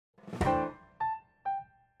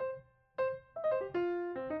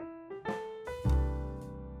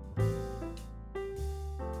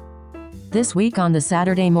This week on the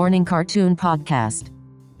Saturday Morning Cartoon Podcast.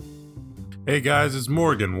 Hey guys, it's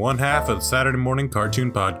Morgan, one half of the Saturday Morning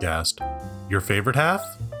Cartoon Podcast. Your favorite half?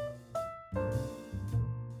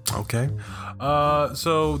 Okay.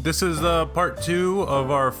 So this is part 2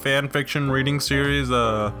 of our fan fiction reading series.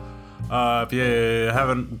 If you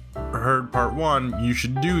haven't heard part 1, you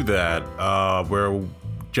should do that. Where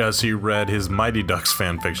Jesse read his Mighty Ducks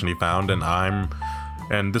fan fiction he found,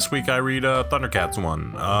 and this week I read Thundercats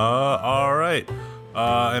one. Alright.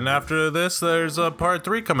 And after this, there's part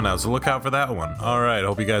 3 coming out, so look out for that one. Alright,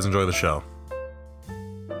 hope you guys enjoy the show.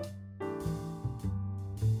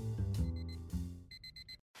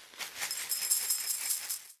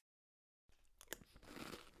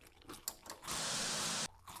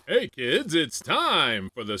 Hey kids, it's time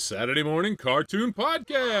for the Saturday Morning Cartoon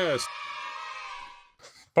Podcast.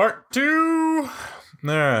 Part 2!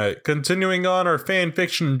 Alright, continuing on our fan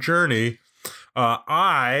fiction journey,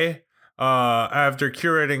 after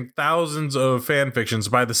curating thousands of fan fictions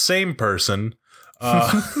by the same person, all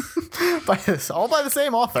by the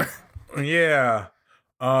same author. Yeah.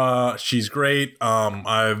 She's great.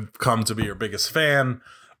 I've come to be her biggest fan.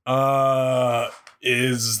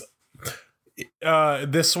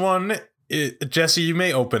 This one, Jesse, you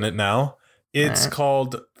may open it now. It's a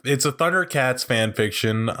Thundercats fan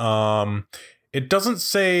fiction. It doesn't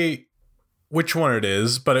say which one it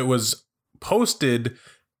is, but it was posted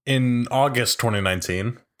in August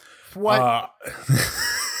 2019. What?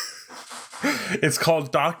 It's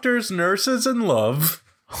called Doctors, Nurses, and Love.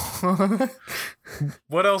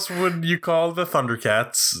 What else would you call the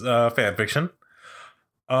Thundercats fan fiction?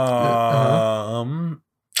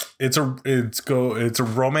 It's a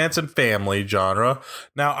romance and family genre.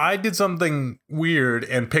 Now, I did something weird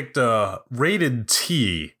and picked a rated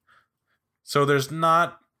T. So there's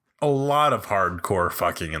not a lot of hardcore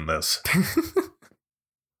fucking in this.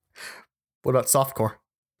 What about softcore?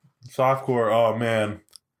 Softcore, oh man.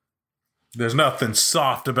 There's nothing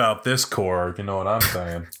soft about this core, you know what I'm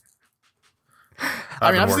saying.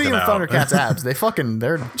 I'm seeing Thundercats abs.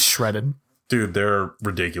 They're shredded. Dude, they're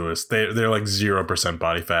ridiculous. They're like 0%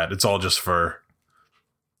 body fat. It's all just fur.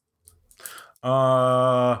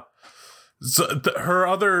 Her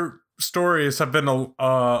other stories have been a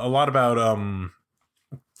lot about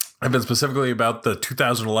have been specifically about the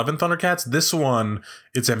 2011 Thundercats. This one,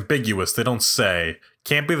 it's ambiguous. They don't say.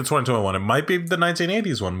 Can't be the 2021. It might be the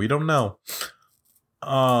 1980s one. We don't know.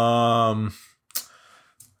 All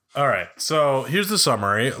right, so here's the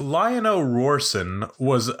summary. Lionel Rorson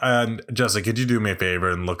was, and Jessica, could you do me a favor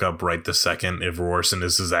and look up right this second if Rorson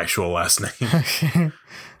is his actual last name?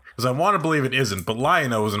 Because I want to believe it isn't, but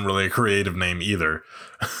Lionel isn't really a creative name either.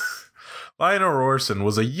 Lionel Rorson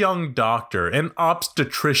was a young doctor and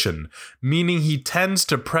obstetrician, meaning he tends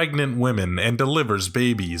to pregnant women and delivers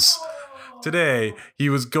babies. Today, he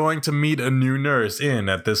was going to meet a new nurse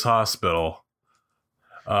at this hospital.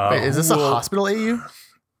 Wait, is this a hospital AU?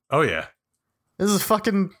 Oh yeah. This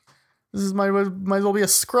might as well be a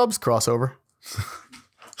Scrubs crossover.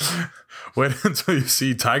 Wait until you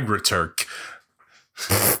see Tigra Turk.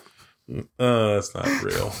 That's not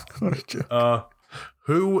real.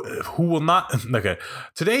 Who will not... Okay.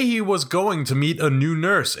 Today he was going to meet a new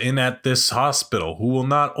nurse at this hospital who will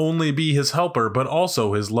not only be his helper, but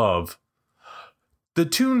also his love. The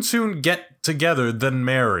two soon get together, then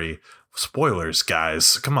marry. Spoilers,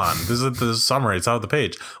 guys. Come on. This is the summary. It's out of the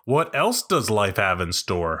page. What else does life have in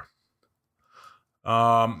store?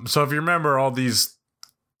 So if you remember, all these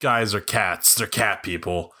guys are cats. They're cat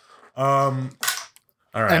people. All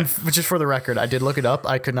right. And just for the record, I did look it up.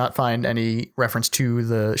 I could not find any reference to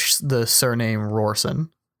the surname Rorson.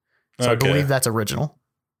 So okay. I believe that's original.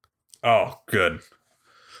 Oh, good.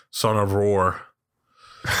 Son of Roar.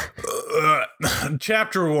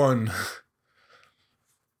 Chapter 1.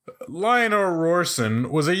 Lionel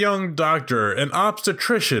Rorson was a young doctor, an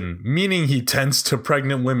obstetrician, meaning he tends to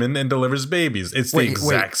pregnant women and delivers babies. It's the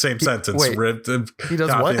exact same sentence. Ripped, he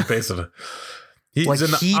does what? And pasted. He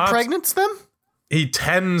pregnants them? He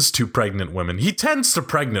tends to pregnant women. He tends to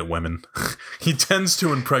pregnant women. He tends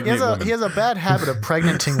to impregnate women. He has a bad habit of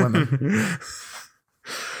pregnanting women.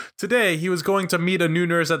 Today, he was going to meet a new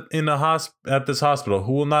nurse at this hospital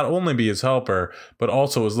who will not only be his helper, but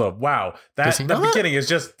also his love. Wow. That beginning is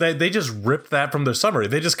just, they just ripped that from their summary.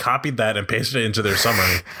 They just copied that and pasted it into their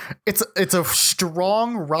summary. It's a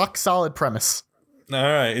strong, rock solid premise. All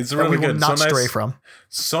right. It's really good. We will not stray from.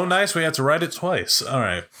 So nice. We had to write it twice. All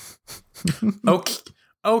right.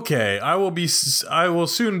 Okay. I will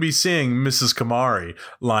soon be seeing Mrs. Kamari,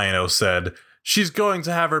 Lionel said. She's going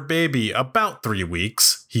to have her baby about 3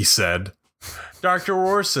 weeks, he said. Dr.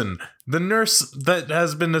 Orson, the nurse that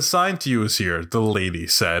has been assigned to you is here, the lady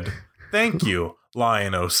said. Thank you,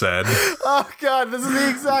 Lion-O said. Oh, God, this is the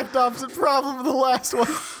exact opposite problem of the last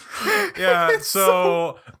one. Yeah,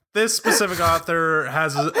 so this specific author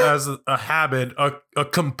has a habit, a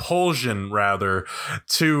compulsion, rather,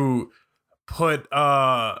 to put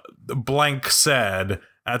blank said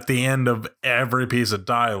at the end of every piece of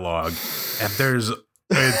dialogue.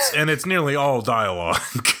 And it's nearly all dialogue.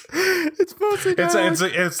 It's mostly dialogue.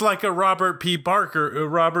 It's like a Robert B. Parker.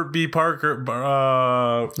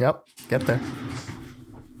 Yep, get there.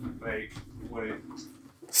 Wait.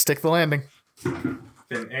 Stick the landing.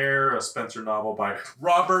 Thin Air, a Spencer novel by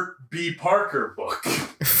Robert B. Parker book.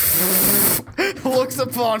 Looks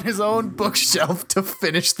upon his own bookshelf to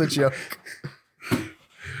finish the joke.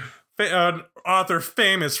 Author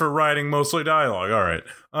famous for writing mostly dialogue. All right.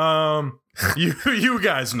 You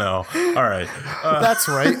guys know. All right. That's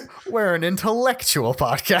right. We're an intellectual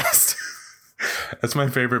podcast. That's my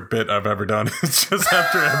favorite bit I've ever done. It's just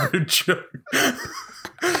after every joke.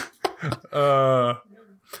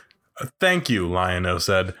 Thank you, Lion-O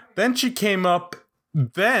said. Then she came up.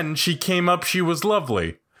 She was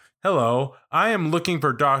lovely. Hello, I am looking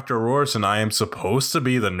for Dr. Orson. I am supposed to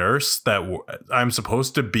be the nurse that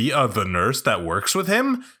the nurse that works with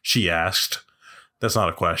him? She asked. That's not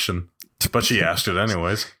a question, but she asked it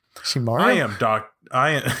anyways. She Mario?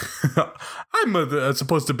 I'm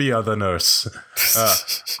supposed to be the nurse.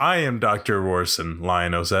 I am Dr. Orson,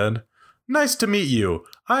 Lion-O said. Nice to meet you.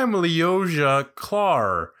 I'm Leosia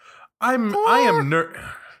Clarr. I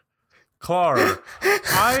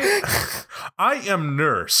am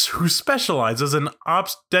nurse who specializes in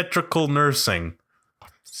obstetrical nursing.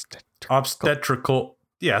 Obstetrical.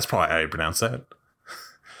 Yeah, that's probably how you pronounce that.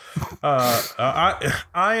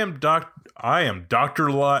 I am Dr.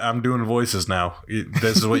 I'm doing voices now.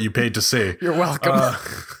 This is what you paid to see. You're welcome.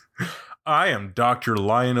 I am Dr.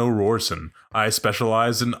 Lion-O Rorson. I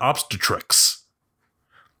specialize in obstetrics.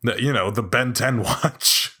 The Ben 10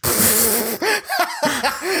 watch.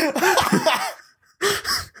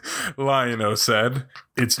 Lion-O said,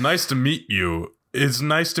 "It's nice to meet you. It's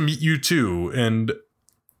nice to meet you too, and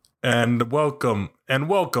welcome.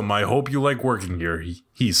 I hope you like working here,"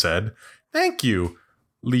 he said. "Thank you,"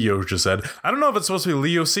 Leosia said. I don't know if it's supposed to be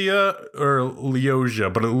Leosia or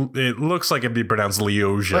Leosia, but it looks like it'd be pronounced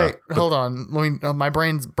Leosia. Wait, hold on. Let me. My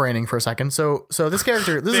brain's braining for a second. So this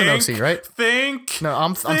character, this is an OC, right? No,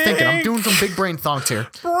 I'm thinking. I'm doing some big brain thonks here.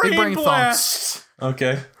 Big brain thonks.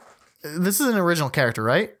 Okay. This is an original character,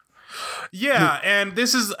 right? Yeah, and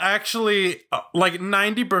this is actually like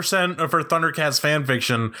 90% of her Thundercats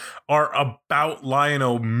fanfiction are about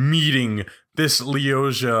Lion-O meeting this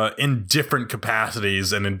Leosia in different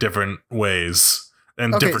capacities and in different ways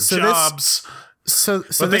and different jobs.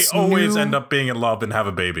 But they always end up being in love and have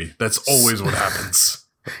a baby. That's always what happens.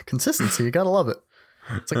 Consistency, you gotta love it.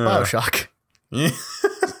 It's like BioShock. Yeah.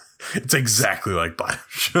 It's exactly like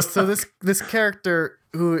BioShock. So this character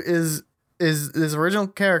who is his original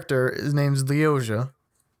character, his name's Leosia.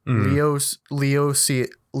 Leosia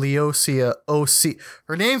OC.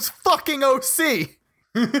 Her name's fucking OC.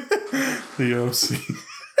 The OC.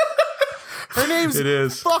 Her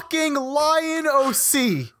name's fucking Lion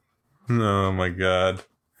OC. Oh my god.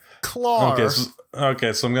 Clarr.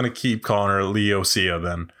 Okay, so I'm gonna keep calling her Leosia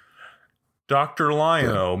then. Dr.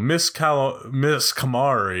 Lion-O, Mrs.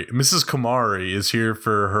 Kamari is here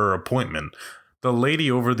for her appointment. The lady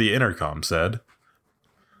over the intercom said,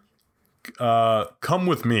 "Come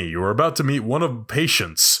with me. You are about to meet one of the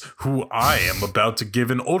patients who I am about to give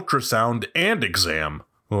an ultrasound and exam,"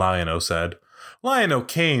 Lion-O said. Lion-O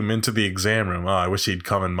came into the exam room. Oh, I wish he'd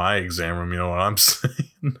come in my exam room, you know what I'm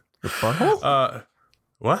saying? The butthole?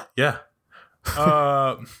 What? Yeah.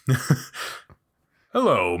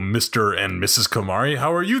 "Hello, Mr. and Mrs. Kamari.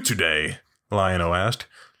 How are you today?" Lion-O asked.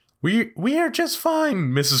 We are just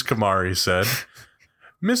fine," Mrs. Kamari said.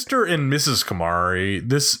 "Mr. and Mrs. Kamari,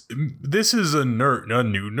 this is a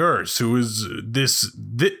new nurse who is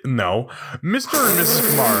no. Mr. and Mrs.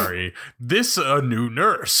 Kamari, this a new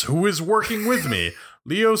nurse who is working with me,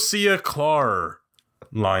 Leosia Clarr,"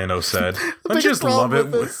 Lion-O said. I just love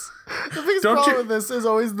it. The biggest problem with this is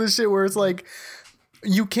always the shit where it's like,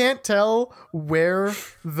 you can't tell where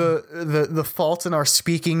the faults in our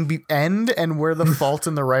speaking end and where the faults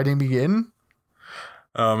in the writing begin.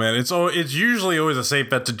 Oh man, it's usually always a safe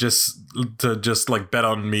bet to just like bet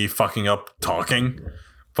on me fucking up talking,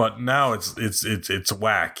 but now it's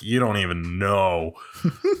whack. You don't even know.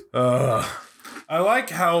 I like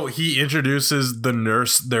how he introduces the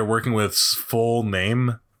nurse they're working with's full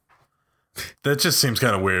name. That just seems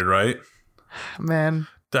kind of weird, right? Man.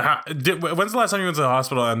 When's the last time you went to the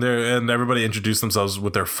hospital and everybody introduced themselves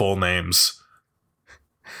with their full names?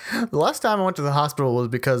 The last time I went to the hospital was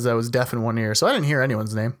because I was deaf in one ear, so I didn't hear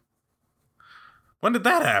anyone's name. When did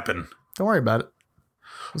that happen? Don't worry about it.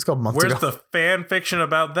 It was a couple months ago. Where's the fan fiction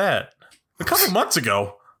about that? A couple months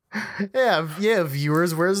ago. Yeah,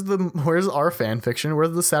 viewers. Where's our fan fiction?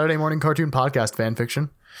 Where's the Saturday Morning Cartoon Podcast fan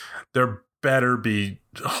fiction? There better be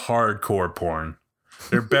hardcore porn.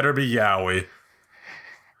 There better be yaoi.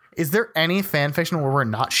 Is there any fan fiction where we're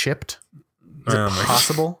not shipped? Is it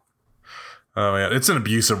possible? Oh yeah, it's an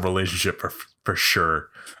abusive relationship for sure.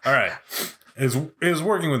 All right, is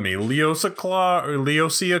working with me. Leosia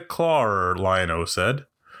Clar, Lion-O said.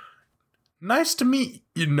 Nice to meet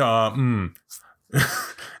you.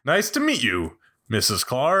 Nice to meet you, Mrs.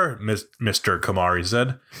 Clar. Mr. Kamari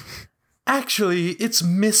said. Actually, it's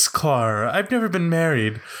Miss Clar. I've never been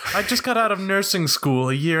married. I just got out of nursing school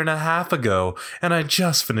a year and a half ago, and I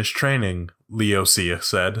just finished training, Leosia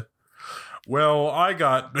said. Well,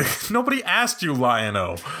 nobody asked you,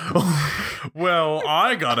 Lion-O. Well,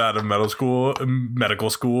 I got out of medical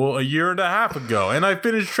school a year and a half ago, and I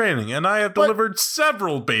finished training, and I have delivered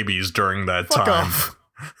several babies during that Fuck time. off.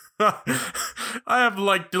 I have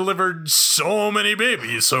delivered so many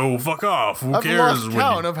babies, so fuck off. Who I've cares? lost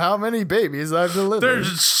count of how many babies I've delivered.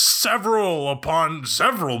 There's several upon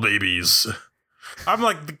several babies. I'm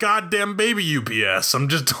like the goddamn baby UPS. I'm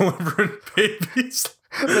just delivering babies.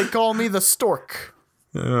 They call me the stork.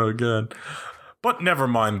 Oh, God. But never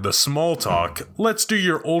mind the small talk. Let's do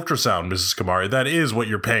your ultrasound, Mrs. Kamari. That is what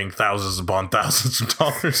you're paying thousands upon thousands of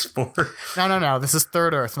dollars for. No. This is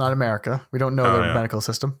Third Earth, not America. We don't know the medical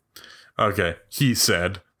system. Okay, he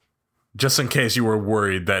said. Just in case you were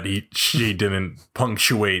worried that she didn't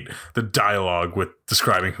punctuate the dialogue with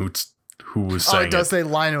describing who was saying it. It does say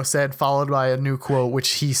Lion-O said, followed by a new quote,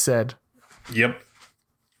 which he said. Yep.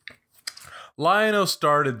 Lion-O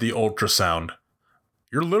started the ultrasound.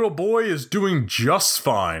 Your little boy is doing just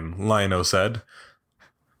fine, Lion-O said.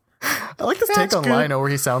 I like this take on Lion-O where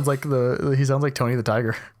he sounds like Tony the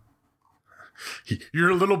Tiger.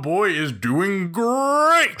 Your little boy is doing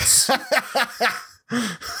great.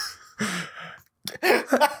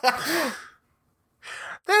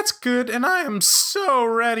 That's good, and I am so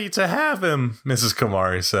ready to have him, Mrs.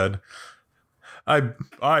 Kamari said. I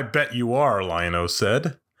bet you are, Lion-O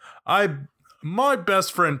said. My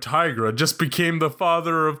best friend Tigra just became the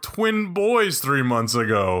father of twin boys 3 months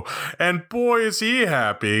ago, and boy is he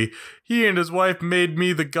happy. He and his wife made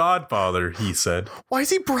me the godfather, he said. Why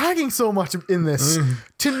is he bragging so much in this?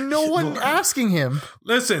 To no one asking him.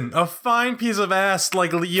 Listen, a fine piece of ass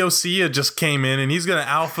like Leosia just came in, and he's gonna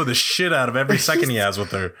alpha the shit out of every second he has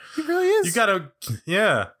with her. He really is. You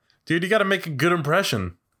gotta make a good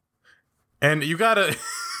impression. And you gotta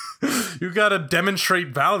demonstrate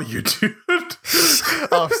value, dude.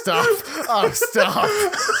 Oh, stop.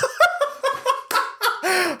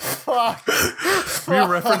 Fuck.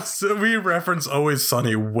 We reference Always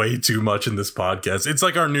Sunny way too much in this podcast. It's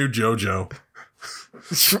like our new JoJo.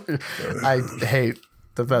 I hate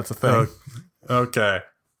that's a thing. Okay.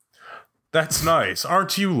 That's nice.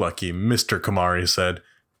 Aren't you lucky, Mr. Kamari said.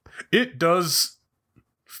 It does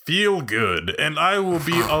feel good, and I will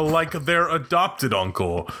be like their adopted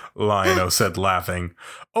uncle, Lion-O said, laughing.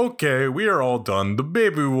 Okay, we are all done. The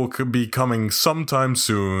baby will be coming sometime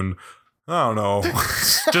soon. I don't know.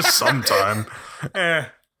 Just sometime. It's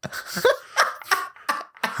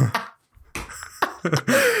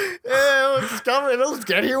coming. It'll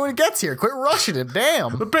get here when it gets here. Quit rushing it.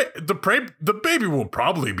 Damn. The baby will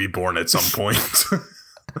probably be born at some point.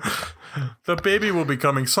 The baby will be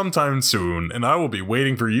coming sometime soon, and I will be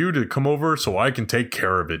waiting for you to come over so I can take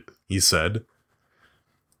care of it, he said.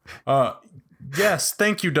 Yes,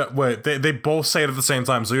 thank you. Wait, they both say it at the same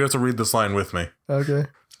time, so you have to read this line with me. Okay.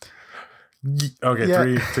 Okay, Yeah.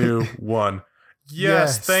 3, 2, 1.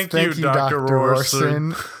 Yes, thank you, Dr.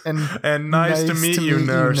 Rorson. And nice to meet you,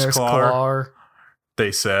 Nurse Clar,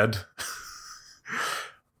 they said.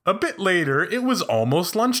 A bit later, it was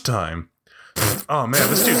almost lunchtime. Oh man,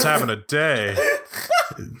 this dude's having a day.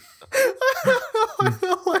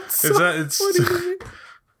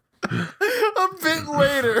 A bit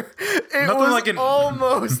later, it was like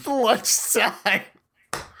almost lunchtime.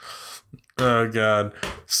 Oh god.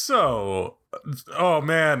 So, oh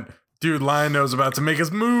man, dude, Lion-O's about to make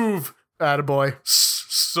his move. Attaboy.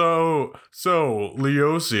 So,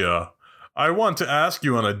 Leosia, I want to ask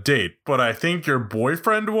you on a date, but I think your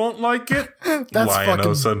boyfriend won't like it. That's Lion-O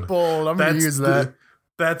fucking said, bold. I'm gonna use that.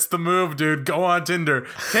 That's the move, dude. Go on Tinder.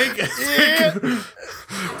 Take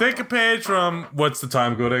a page from what's the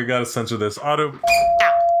time code? I gotta censor this.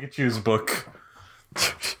 Get choose book.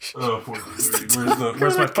 Oh, 4:30.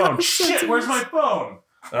 Where's my phone? Shit, where's my phone?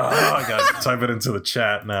 Oh, I gotta type it into the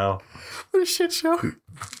chat now. What a shit show.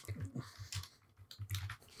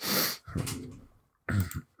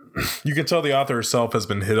 You can tell the author herself has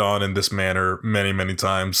been hit on in this manner many, many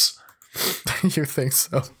times. You think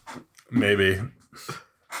so? Maybe.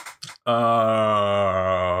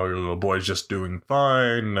 The boy's just doing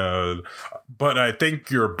fine. But I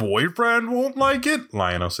think your boyfriend won't like it,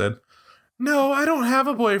 Lionel said. No, I don't have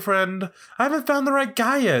a boyfriend. I haven't found the right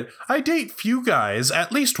guy yet. I date few guys,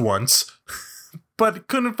 at least once, but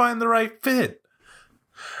couldn't find the right fit.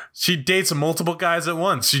 She dates multiple guys at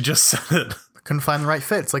once. She just said it. Couldn't find the right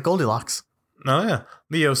fit. It's like Goldilocks. Oh, yeah.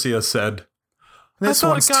 Leosia said. This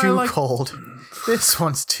one's too cold. This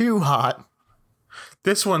one's too hot.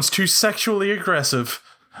 This one's too sexually aggressive.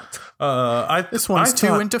 This one's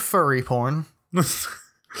too into furry porn.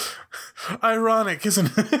 Ironic,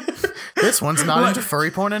 isn't it? This one's not into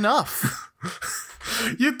furry porn enough.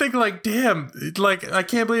 You'd think, like, damn, like, I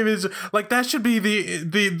can't believe it's like that should be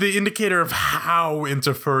the indicator of how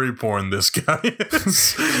into furry porn this guy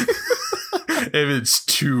is. If it's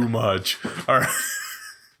too much. All right.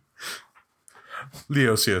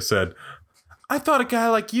 Leosia said, I thought a guy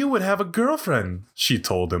like you would have a girlfriend, she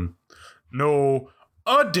told him. No,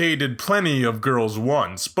 I dated plenty of girls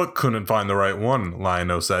once, but couldn't find the right one,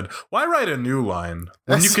 Lionel said. Why write a new line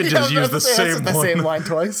when you could just use the same one? The same line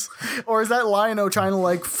twice. Or is that Lionel trying to,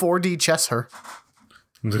 like, 4D chess her?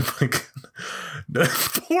 Like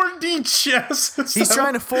 4D chess? He's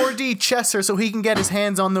trying to 4D chess her so he can get his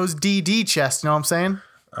hands on those DD chests, you know what I'm saying?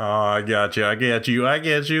 Oh, I got you.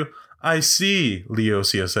 I see,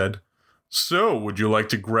 Leosia said. So, would you like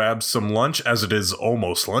to grab some lunch as it is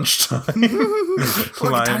almost lunchtime?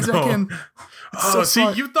 Look, time's back in. Oh,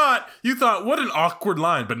 see, you thought what an awkward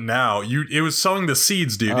line, but now it was sowing the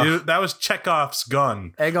seeds, dude. That was Chekhov's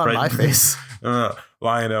gun. Egg on my face.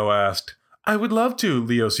 Lionel asked. I would love to,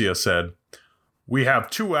 Leosia said. We have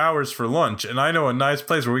 2 hours for lunch, and I know a nice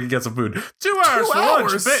place where we can get some food. 2 hours for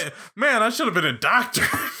lunch? Man, I should have been a doctor.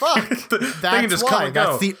 Fuck. That's why.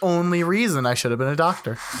 That's the only reason I should have been a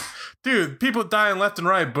doctor. Dude, people dying left and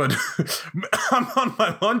right, but I'm on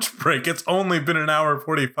my lunch break. It's only been an hour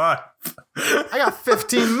 45. I got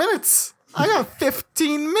 15 minutes. I got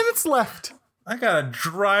 15 minutes left. I gotta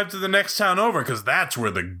drive to the next town over because that's where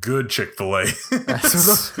the good Chick-fil-A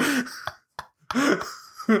is.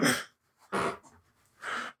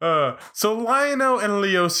 So Lionel and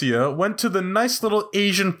Leosia went to the nice little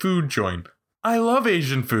Asian food joint. I love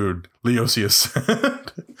Asian food, Leosia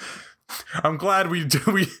said. I'm glad me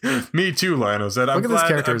too, Lionel said. I'm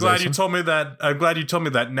glad you told me that. I'm glad you told me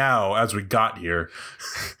that now as we got here.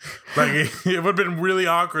 Like, it would have been really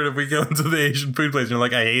awkward if we go into the Asian food place and you're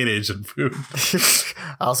like, I hate Asian food.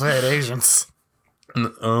 I also hate Asians.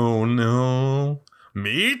 Oh no.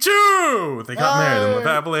 Me too! They got married and lived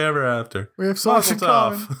happily ever after. We have so much in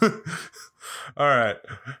common. All right.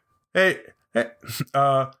 Hey,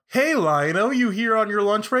 Lionel, you here on your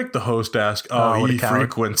lunch break? The host asked.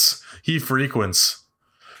 He frequents.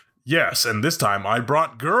 Yes, and this time I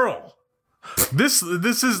brought girl. This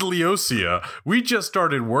is Leosia. We just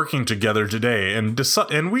started working together today, and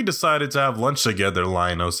we decided to have lunch together,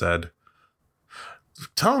 Lionel said.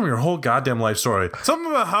 Tell him your whole goddamn life story. Tell him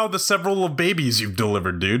about how the several babies you've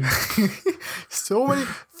delivered, dude. So many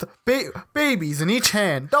babies in each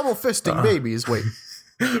hand. Double fisting babies. Wait.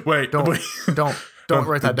 Don't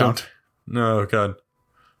write that down. No, God.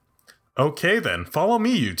 Okay, then. Follow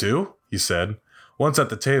me, you two, he said. Once at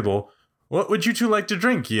the table, what would you two like to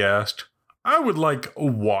drink, he asked. I would like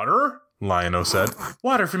water, Lionel said.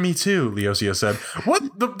 Water for me too, Leosia said.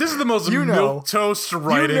 This is the most milquetoast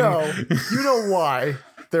writing. You know why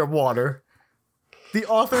they're water. The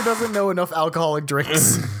author doesn't know enough alcoholic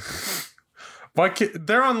drinks.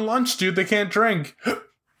 They're on lunch, dude. They can't drink. And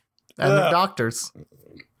they're doctors.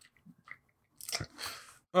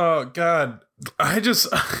 Oh, God.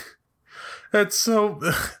 That's so,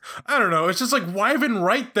 I don't know. It's just like, why even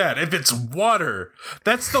write that if it's water?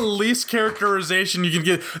 That's the least characterization you can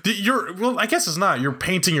get. I guess it's not. You're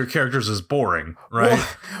painting your characters as boring, right?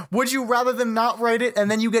 Well, would you rather them not write it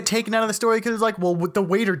and then you get taken out of the story because it's like, well, the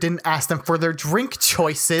waiter didn't ask them for their drink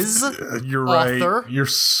choices? You're right. You're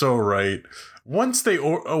so right. Once they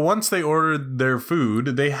ordered their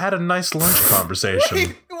food, they had a nice lunch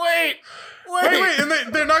conversation. Wait.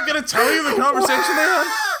 And they're not going to tell you the conversation they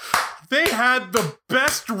had? They had the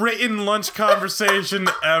best written lunch conversation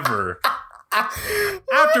ever.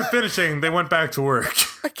 After finishing, they went back to work.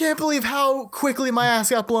 I can't believe how quickly my ass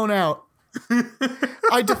got blown out.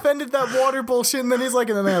 I defended that water bullshit, and then he's like,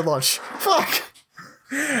 and then they had lunch. Fuck.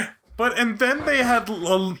 And then they had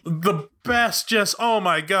the best, just, oh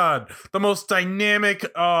my God, the most dynamic,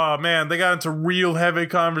 oh man, they got into real heavy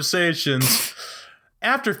conversations.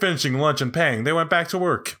 After finishing lunch and paying, they went back to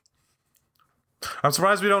work. I'm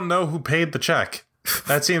surprised we don't know who paid the check.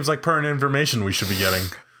 That seems like pertinent information we should be getting.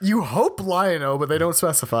 You hope Lion-O, but they don't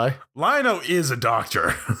specify. Lion-O is a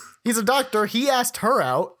doctor. He's a doctor. He asked her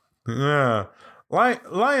out. Yeah.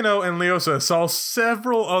 Lion-O and Leosia saw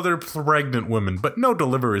several other pregnant women, but no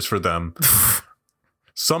deliveries for them.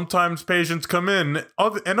 Sometimes patients come in,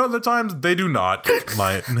 and other times they do not,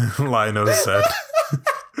 Lion-O said.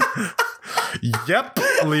 Yep,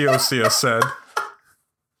 Leosia said.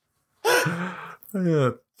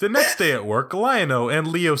 The next day at work, Lion-O and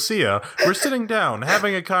Leosia were sitting down,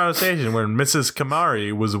 having a conversation when Mrs.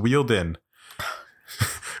 Kamari was wheeled in.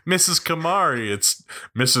 Mrs. Kamari,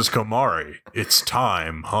 it's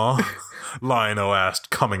time, huh? Lion-O asked,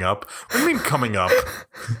 coming up. What do you mean coming up?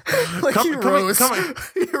 Like he rose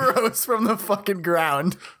from the fucking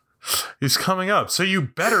ground. He's coming up, so you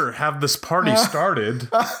better have this party started.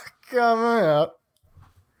 Coming up.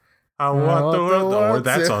 I want the or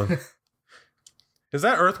that song. Is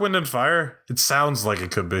that Earth, Wind, and Fire? It sounds like it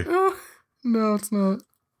could be. No, it's not.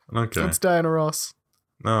 Okay. It's Diana Ross.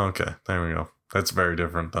 Oh, okay. There we go. That's very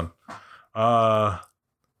different then. And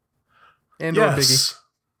yes.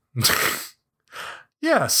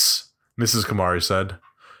 Yes, Mrs. Kamari said.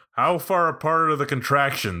 How far apart are the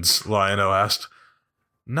contractions? Lion-O asked.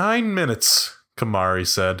 9 minutes, Kamari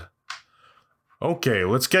said. Okay,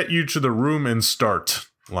 let's get you to the room and start,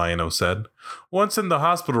 Lion-O said. Once in the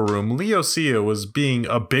hospital room, Leosia was being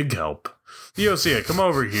a big help. Leosia, come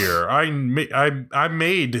over here. I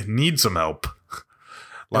maid need some help.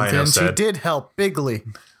 Lion-O said. She did help bigly.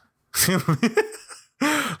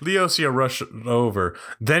 Leosia rushed over,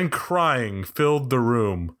 then crying filled the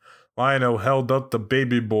room. Lion-O held up the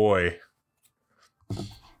baby boy.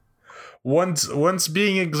 Once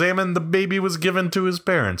being examined, the baby was given to his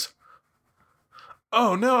parents.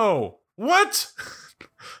 Oh no! What?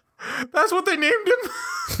 That's what they named him?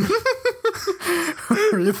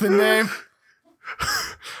 Read the name.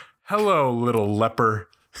 Hello, little leper.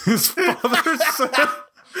 His father said.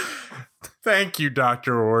 Thank you,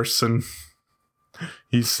 Dr. Orson.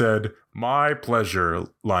 He said, my pleasure,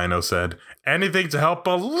 Lion-O said. Anything to help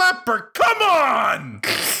a leper, come on!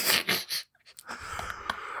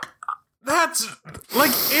 That's,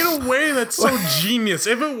 like, in a way that's so genius.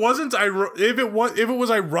 If it wasn't, if it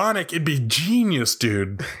was ironic, it'd be genius,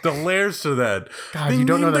 dude. The layers to that. God, you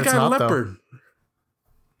don't know that it's not, leopard.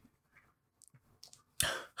 Though.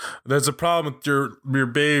 There's a problem with your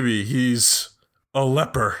baby. He's a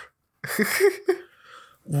leper.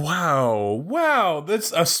 Wow,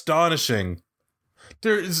 that's astonishing.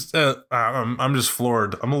 There is, I'm just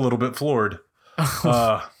floored. I'm a little bit floored.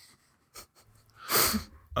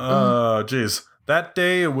 Jeez. That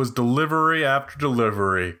day it was delivery after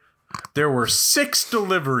delivery. There were 6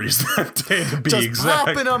 deliveries that day to be just exact.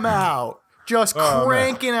 Just popping them out. Just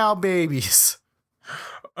cranking out babies.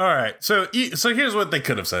 All right, so here's what they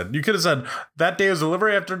could have said. You could have said that day was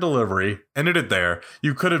delivery after delivery, ended it there.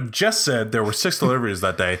 You could have just said there were 6 deliveries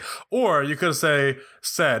that day, or you could have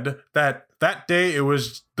said that day it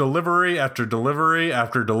was delivery after delivery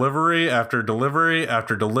after delivery after delivery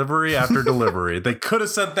after delivery after delivery. They could have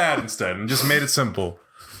said that instead and just made it simple,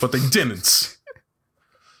 but they didn't.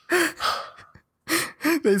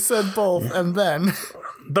 They said both, and then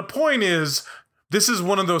the point is. This is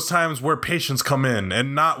one of those times where patients come in,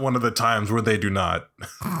 and not one of the times where they do not.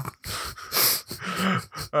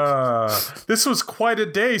 This was quite a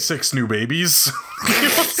day, 6 new babies.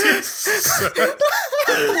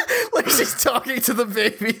 Like she's talking to the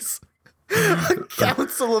babies. A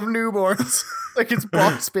council of newborns. Like it's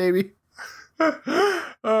Boss Baby.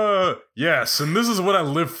 Yes, and this is what I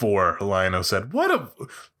live for, Lion-O said. What a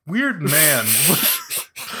weird man.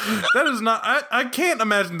 That is not. I can't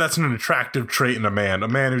imagine that's an attractive trait in a man. A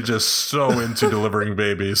man who's just so into delivering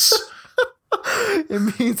babies.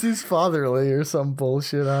 It means he's fatherly or some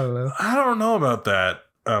bullshit. I don't know. I don't know about that.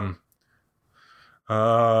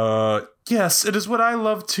 Yes, it is what I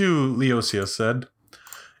love too, Leosia said.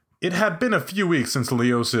 It had been a few weeks since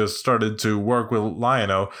Leosia started to work with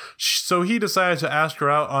Lion-O, so he decided to ask her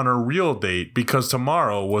out on a real date because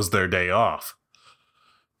tomorrow was their day off.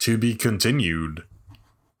 To be continued.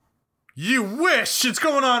 You wish! It's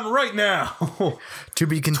going on right now! To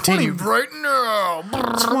be continued right now!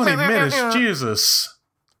 20 minutes, Jesus.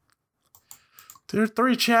 There are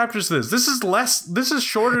 3 chapters to this. This is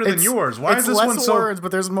shorter than yours. Why is this one so... words,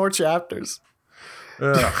 but there's more chapters.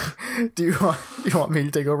 Ugh. Do you want me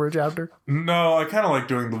to take over a chapter? No, I kind of like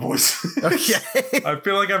doing the voices. Okay. I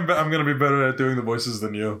feel like I'm gonna be better at doing the voices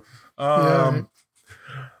than you.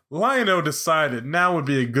 Lion-O decided now would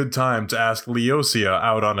be a good time to ask Leosia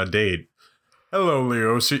out on a date. Hello,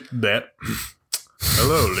 Leosia.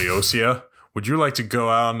 Hello, Leosia. Would you like to go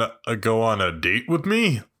on a date with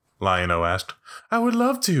me? Lion-O asked. I would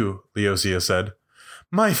love to, Leosia said.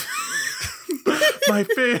 My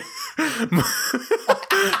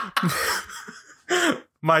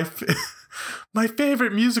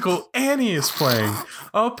favorite musical, Annie, is playing.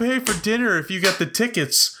 I'll pay for dinner if you get the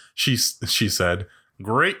tickets, she said.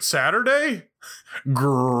 Great Saturday?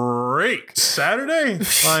 Great Saturday?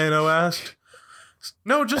 Lion-O asked.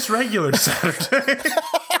 No, just regular Saturday.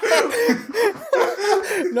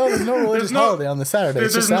 No, there's no religious holiday on the Saturday.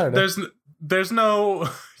 It's just Saturday. There's no.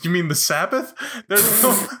 You mean the Sabbath? There's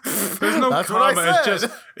no That's comma.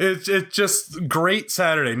 It's just great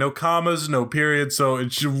Saturday. No commas, no periods. So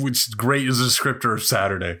it's great as a descriptor of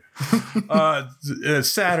Saturday.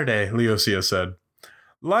 Saturday, Leosia said.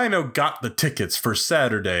 Lion-O got the tickets for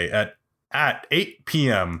Saturday at 8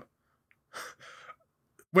 p.m.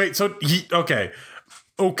 Wait, so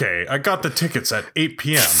Okay, I got the tickets at 8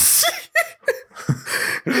 p.m.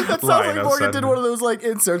 That sounds like Morgan did one of those like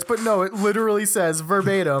inserts, but no, it literally says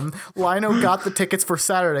verbatim, Lion-O got the tickets for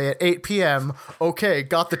Saturday at 8 p.m. Okay,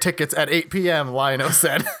 got the tickets at 8 p.m., Lion-O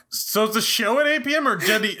said. So is the show at 8 p.m. or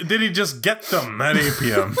did he just get them at 8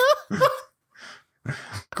 p.m.?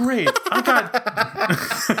 Great, I got...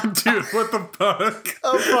 Dude, what the fuck?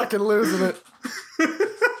 I'm fucking losing it.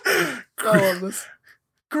 I love this.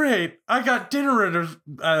 Great, I got dinner...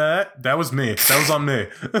 that was me. That was on me.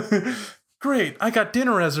 Great, I got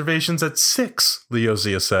dinner reservations at 6,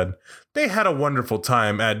 Leosia said. They had a wonderful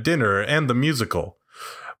time at dinner and the musical.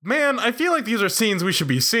 Man, I feel like these are scenes we should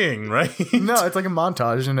be seeing, right? No, it's like a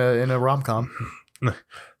montage in a rom-com.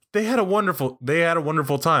 They had a wonderful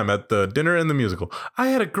time at the dinner and the musical. I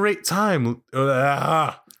had a great time.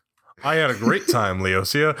 I had a great time,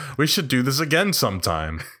 Leosia. We should do this again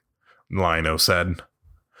sometime, Lion-O said.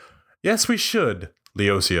 Yes, we should,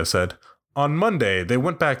 Leosia said. On Monday, they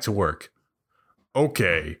went back to work.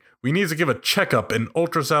 Okay, we need to give a checkup and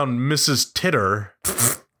ultrasound Mrs. Titter.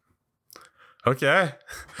 Okay.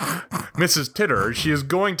 Mrs. Titter, she is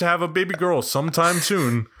going to have a baby girl sometime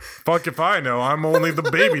soon. Fuck if I know, I'm only the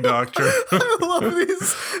baby doctor. I love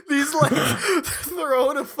these like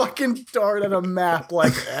throwing a fucking dart at a map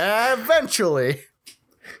like eventually.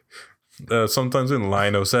 Sometime soon,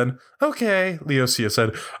 Lion-O said. Okay, Leosia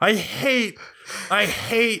said. I hate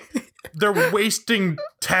they're wasting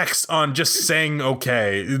text on just saying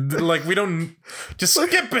okay. Like, we don't... Just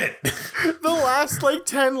skip it! The last,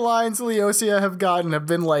 10 lines Leosia have gotten have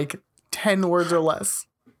been, 10 words or less.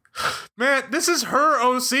 Man, this is her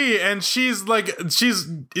OC, and she's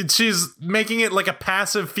making it like a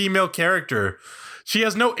passive female character. She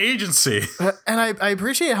has no agency. And I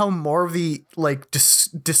appreciate how more of the,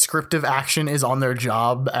 descriptive action is on their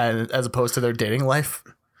job as opposed to their dating life.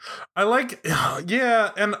 I like, yeah,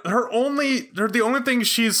 and the only thing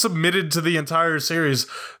she's submitted to the entire series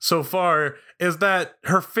so far is that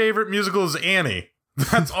her favorite musical is Annie.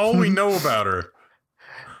 That's all we know about her.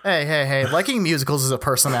 Hey, liking musicals is a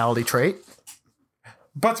personality trait.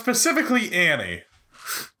 But specifically Annie.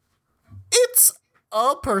 It's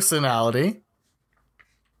a personality.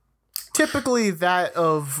 Typically that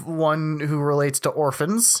of one who relates to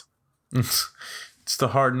orphans. It's the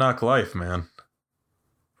hard knock life, man.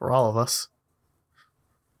 For all of us.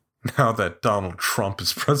 Now that Donald Trump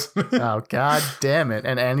is president. Oh, god damn it.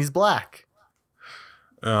 And Annie's black.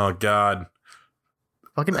 Oh, God.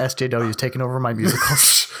 Fucking SJW's taking over my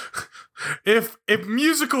musicals. If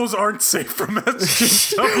musicals aren't safe from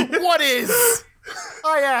SJW... What is?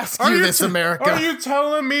 I ask you this, America. Are you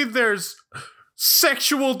telling me there's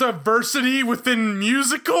sexual diversity within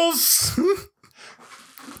musicals?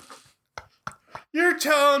 You're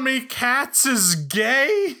telling me Cats is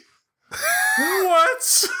gay?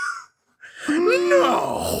 What?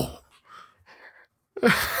 No.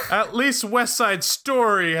 At least West Side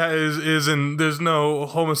Story isn't. There's no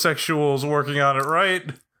homosexuals working on it,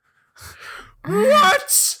 right?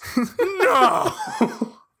 What? No.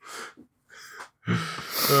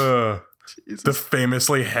 The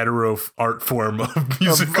famously hetero art form of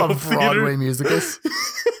musical of Broadway musicals.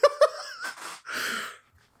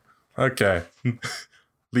 Okay.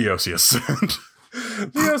 Leosia said.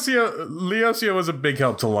 Leosia was a big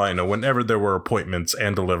help to Lion-O whenever there were appointments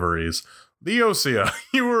and deliveries. Leosia,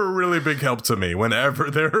 you were a really big help to me whenever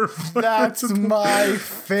there were That's my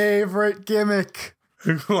favorite gimmick.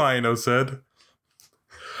 Lion-O said.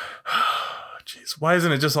 Jeez, Why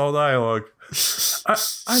isn't it just all dialogue?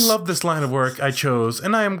 I love this line of work I chose,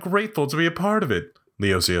 and I am grateful to be a part of it,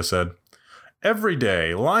 Leosia said. Every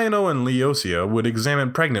day, Lion-O and Leosia would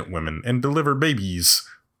examine pregnant women and deliver babies.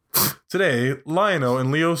 Today, Lion-O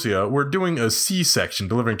and Leosia were doing a C-section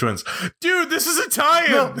delivering twins. Dude, this is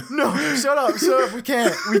Italian! No, shut up. We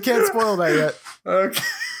can't spoil that yet. Okay.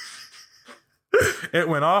 It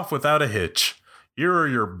went off without a hitch. Here are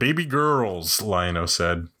your baby girls, Lion-O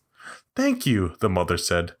said. Thank you, the mother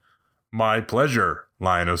said. My pleasure,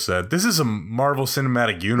 Lion-O said. This is some Marvel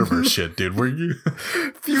Cinematic Universe shit, dude. Were you...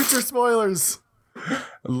 Future spoilers.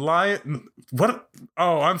 What?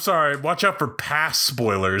 Oh, I'm sorry. Watch out for past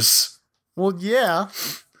spoilers. Well, yeah.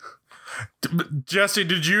 Jesse,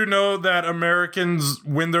 did you know that Americans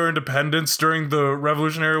win their independence during the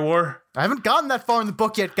Revolutionary War? I haven't gotten that far in the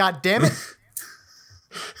book yet, god damn it.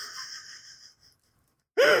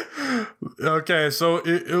 Okay,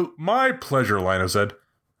 so my pleasure, Lion-O said.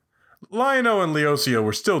 Lion-O and Leosia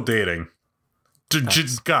were still dating.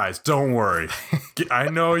 Guys, don't worry. I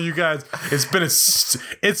know you guys. It's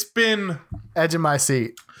been edge of my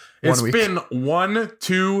seat. It's been 1,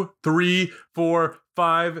 2, 3, 4,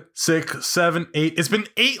 5, 6, 7, 8. It's been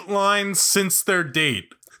 8 lines since their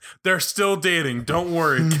date. They're still dating. Don't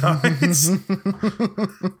worry, guys.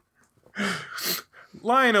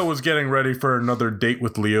 Lion-O was getting ready for another date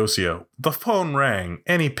with Leosia. The phone rang,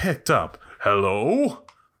 and he picked up. Hello?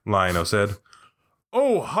 Lion-O said.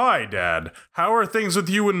 Oh, hi, Dad. How are things with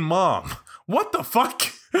you and Mom? What the fuck?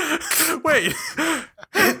 Wait.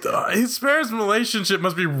 His parents' relationship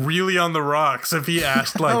must be really on the rocks if he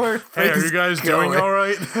asked, like, hey, are you guys doing all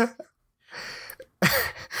right?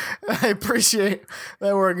 I appreciate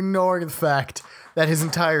that we're ignoring the fact that his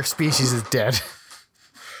entire species is dead.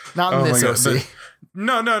 Not in this OC.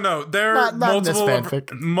 No. There are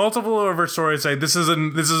multiple of our stories say this is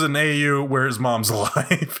an AU where his mom's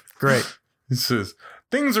alive. Great. He says,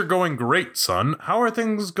 things are going great, son. How are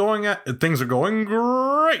things going Things are going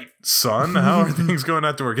great, son. How are things going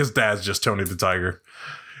at work? His dad's just Tony the Tiger.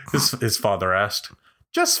 His father asked.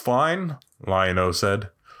 Just fine, Lion-O said.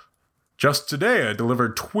 Just today I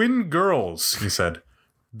delivered twin girls, he said.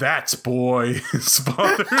 That's boy, his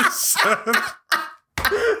father said.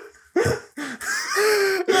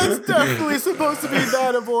 That's definitely supposed to be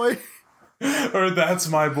that a boy. Or that's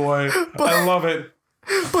my boy. I love it.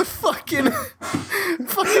 But fucking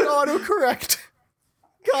autocorrect.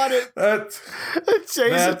 Got it.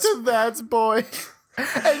 Change it to that's boy.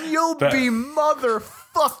 And you'll be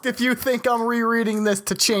motherfucked if you think I'm rereading this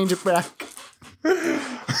to change it back.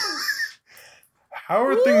 How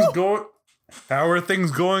are things going? How are things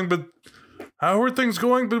going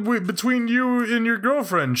between you and your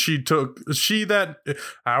girlfriend?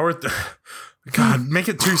 God, make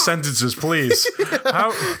it 2 sentences, please.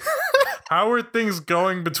 How are things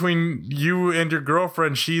going between you and your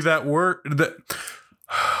girlfriend? How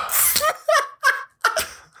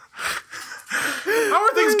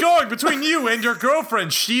are things going between you and your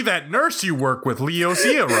girlfriend? She that nurse you work with,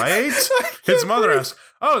 Leosia, right? His mother asked.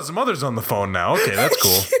 Oh, his mother's on the phone now. Okay, that's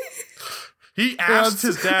cool. He asked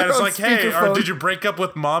his dad, it's like, hey, did you break up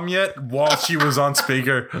with Mom yet? While she was on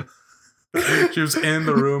speaker. She was in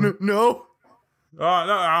the room. No.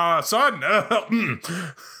 Son.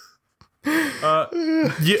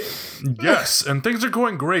 Yes, and things are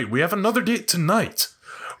going great. We have another date tonight.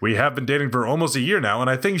 We have been dating for almost a year now, and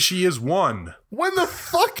I think she is one. When the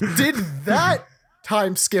fuck did that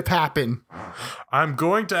time skip happen? I'm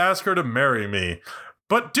going to ask her to marry me.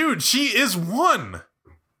 But dude, she is one.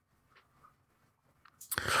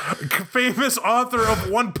 Famous author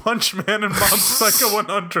of One Punch Man and Mob Psycho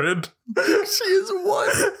 100. She is one.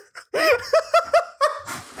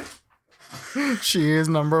 She is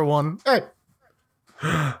number one. Hey.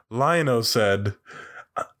 Lion-O said,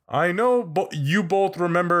 I know you both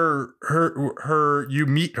remember her. You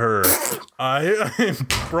meet her. I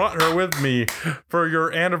brought her with me for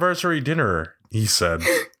your anniversary dinner, he said.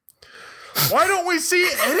 Why don't we see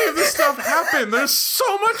any of this stuff happen? There's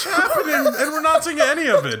so much happening, and we're not seeing any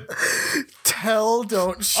of it. Tell,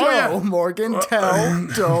 don't show, Morgan. Tell,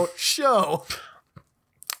 don't show.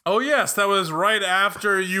 Oh, yes, that was right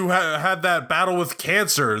after you had that battle with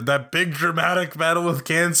cancer, that big dramatic battle with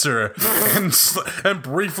cancer, and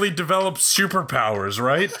briefly developed superpowers,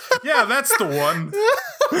 right? Yeah, that's the one.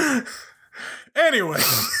 Anyway,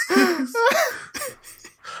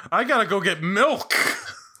 I gotta go get milk.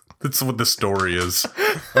 That's what the story is.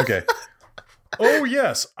 Okay. Oh,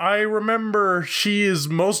 yes, I remember she is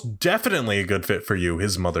most definitely a good fit for you,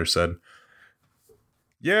 his mother said.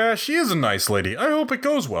 Yeah, she is a nice lady. I hope it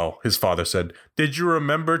goes well, his father said. Did you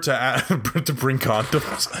remember to to bring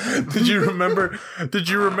condoms? Did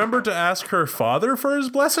you remember to ask her father for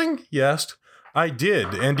his blessing? He asked. I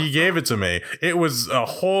did, and he gave it to me. It was a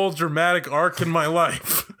whole dramatic arc in my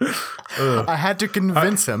life. I had to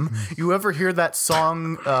convince him. You ever hear that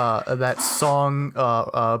song by that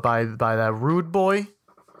Rude Boy?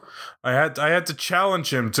 I had to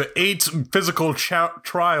challenge him to 8 physical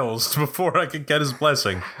trials before I could get his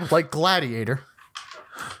blessing. Like Gladiator.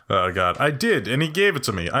 Oh, God. I did, and he gave it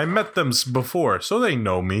to me. I met them before, so they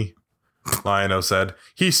know me, Lion-O said.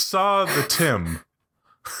 He saw the Tim.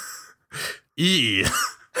 E.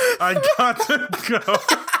 I got to go.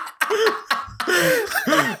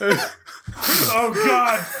 Oh,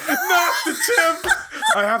 God. Not the Tim.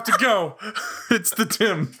 I have to go. It's the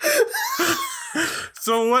Tim.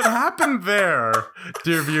 So what happened there,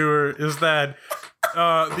 dear viewer, is that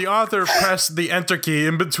the author pressed the enter key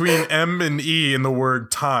in between M and E in the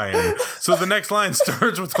word time. So the next line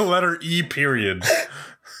starts with the letter E, period.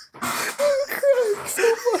 I'm crying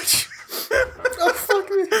so much. Oh, fuck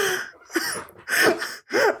me.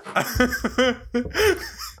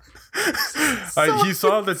 He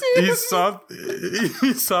saw the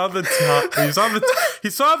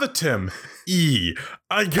Tim. E.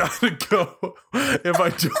 I gotta go. If I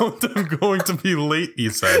don't, I'm going to be late, he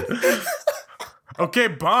said. Okay,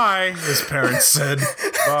 bye, his parents said.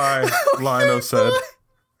 Bye, Lion-O said.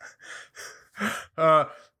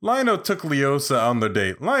 Lion-O took Leosia on their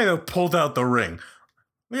date. Lion-O pulled out the ring.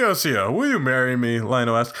 Leosia, will you marry me?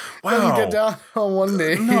 Lion-O asked. Wow. Doesn't get down on one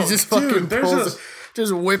knee. No, He just fucking pulls,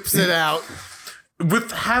 just whips it out.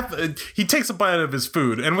 With he takes a bite of his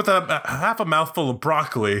food, and with half a mouthful of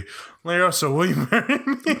broccoli, Leosia, will you marry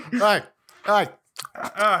me? All right,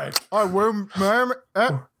 we're marrying.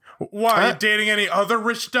 Why, are you dating any other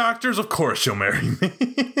rich doctors? Of course you'll marry me.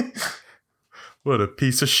 What a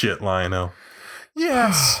piece of shit, Lion-O.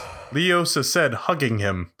 Yes, Leosia said, hugging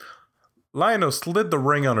him. Lion-O slid the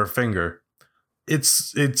ring on her finger.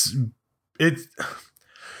 It's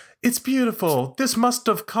beautiful. This must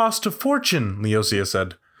have cost a fortune, Leosia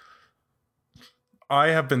said. I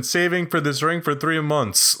have been saving for this ring for 3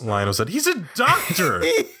 months, Lion-O said. He's a doctor! No,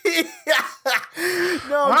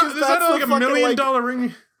 is that like a $1 million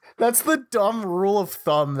ring? That's the dumb rule of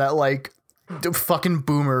thumb that, like, fucking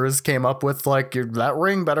boomers came up with. Like, that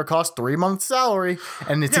ring better cost 3 months' salary.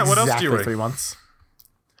 And it's what else do exactly you 3 months.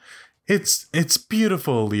 It's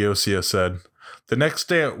beautiful, Leosia said. The next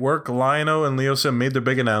day at work, Lion-O and Leosia made their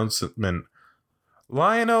big announcement.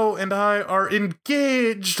 Lion-O and I are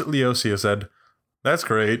engaged, Leosia said. That's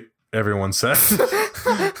great, everyone said.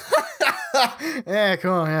 Yeah,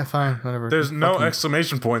 cool. Yeah, fine. Whatever. There's no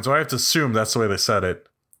exclamation point, so I have to assume that's the way they said it.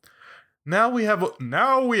 Now we have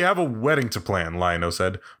a wedding to plan, Lion-O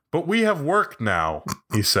said. But we have work now,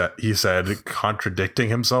 he said, contradicting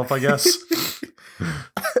himself, I guess.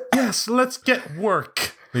 Yes, let's get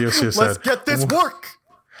work, Leosia said. Let's get this work.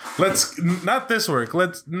 Not this work.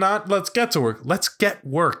 Let's get to work. Let's get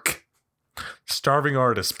work. Starving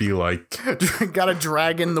artists be like. Gotta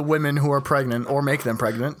drag in the women who are pregnant or make them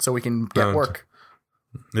pregnant so we can get work.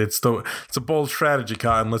 It's a bold strategy,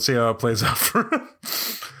 Cotton. Let's see how it plays out for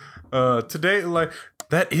today. Like,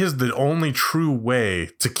 that is the only true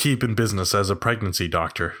way to keep in business as a pregnancy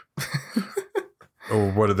doctor.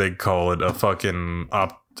 Or what do they call it? A fucking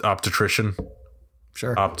obstetrician?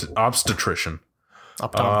 Sure. Obstetrician.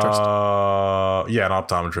 Optometrist. Yeah, an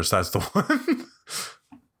optometrist. That's the one.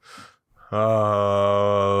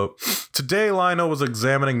 Today, Lion-O was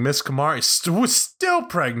examining Miss Kimahri, who was still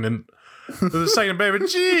pregnant with the second baby.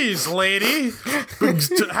 Jeez, lady.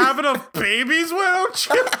 Having a babies, why don't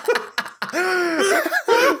you?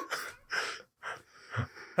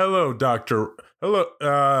 Hello, Doctor. Hello,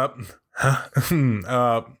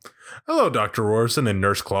 hello, Dr. Rorson and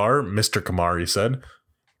Nurse Clar, Mr. Kimahri said.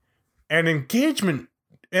 An engagement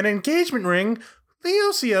ring?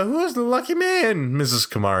 Leosia, who is the lucky man? Mrs.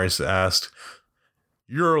 Kimahri asked.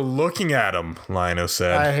 You're looking at him, Lion-O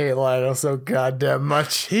said. I hate Lion-O so goddamn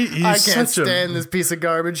much. I can't stand this piece of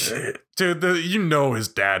garbage. Dude, you know his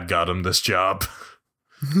dad got him this job.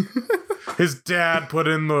 His dad put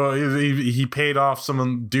in he paid off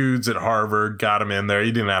some dudes at Harvard, got him in there.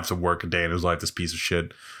 He didn't have to work a day in his life, this piece of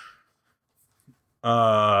shit.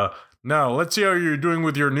 Now, let's see how you're doing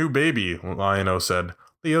with your new baby, Lion-O said.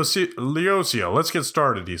 Leosia, let's get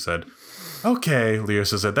started, he said. Okay,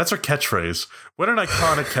 Leosia said. That's her catchphrase. What an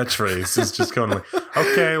iconic catchphrase. It's just going like,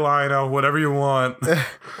 okay, Lion-O, whatever you want.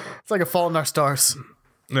 It's like A Fault in Our Stars.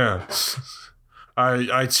 Yeah.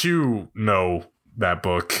 I too know that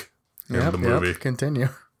book in the movie. Continue.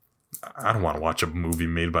 I don't want to watch a movie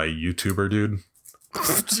made by a YouTuber, dude.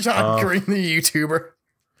 John Green, the YouTuber.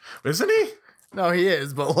 Isn't he? No, he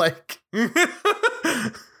is, but like...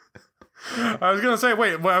 I was going to say,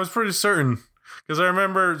 wait, well, I was pretty certain. Because I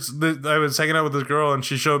remember I was hanging out with this girl and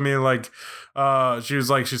she showed me like, she was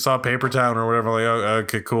like, she saw Paper Town or whatever. Like, oh,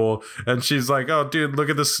 okay, cool. And she's like, oh, dude, look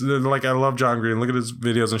at this. Like, I love John Green. Look at his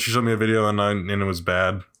videos. And she showed me a video and it was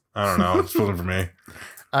bad. I don't know. It wasn't for me.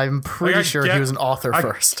 I'm pretty sure he was an author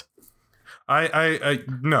first.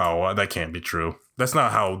 No, that can't be true. That's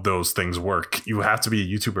not how those things work. You have to be a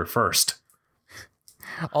YouTuber first.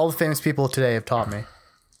 All the famous people today have taught me.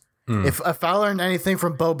 If I learned anything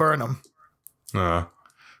from Bo Burnham.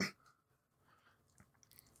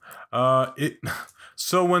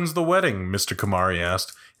 So when's the wedding? Mr. Kamari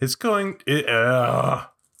asked. It's going. You know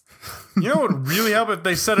what would really help if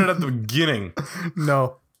they said it at the beginning?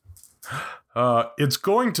 No. It's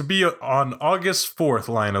going to be on August 4th,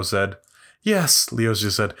 Lionel said. Yes,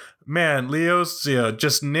 Leosia said. Man, Leosia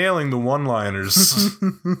just nailing the one-liners.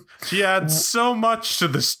 She adds so much to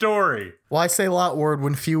the story. Why say lot word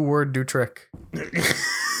when few word do trick?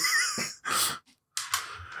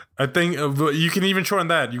 I think you can even shorten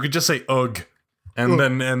that. You could just say ugh. And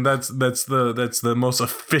that's the most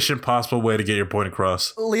efficient possible way to get your point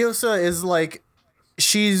across. Leosa is like,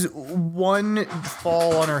 she's one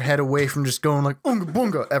fall on her head away from just going like unga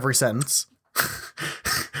bunga every sentence.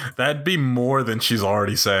 That'd be more than she's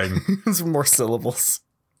already saying. It's more syllables.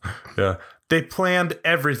 Yeah. They planned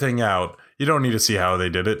everything out. You don't need to see how they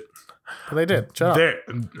did it. But they did. Shut up.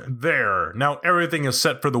 There. Now everything is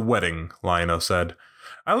set for the wedding, Lionel said.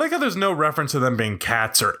 I like how there's no reference to them being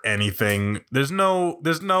cats or anything. There's no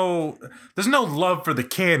love for the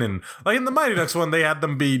canon. Like in the Mighty Ducks one, they had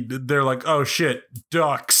them they're like, oh shit,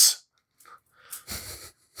 ducks.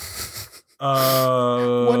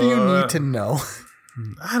 What do you need to know?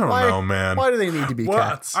 I don't know, man. Why do they need to be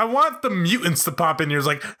cats? I want the mutants to pop in here. It's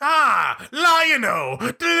like, Lionel,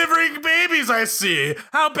 delivering babies, I see.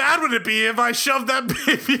 How bad would it be if I shoved that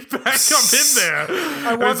baby back up in there?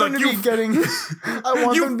 I want them to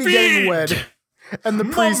be getting wed. And the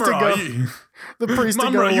priest to go... The priest to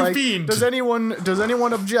go like, fiend. Does anyone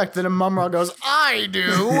object? Then Mumra goes, I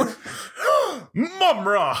do.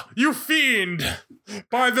 Mumra, you fiend.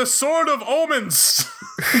 By the sword of omens.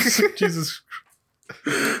 Jesus.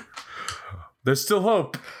 There's still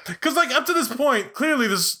hope. Because, like, up to this point, clearly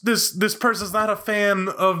this person's not a fan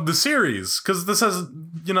of the series. Because this has, a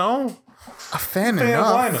fan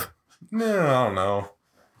enough. No, I don't know.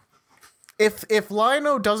 If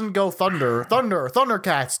Lionel doesn't go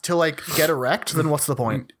Thundercats to, like, get erect, then what's the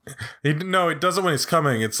point? He does it when he's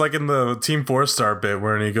coming. It's like in the Team 4-star bit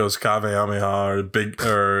where he goes Kamehameha or big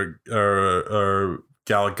or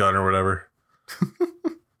Gallic Gun or whatever.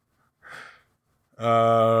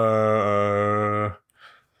 There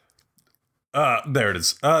it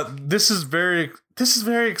is. This is very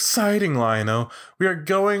exciting, Lionel. We are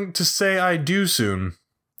going to say I do soon.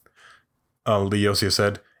 Leosia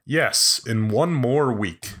said. Yes, in one more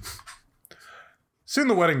week. Soon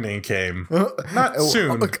the wedding day came. Not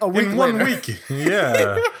soon. A week in later. 1 week.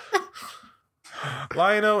 Yeah.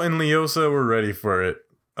 Lionel and Leosia were ready for it.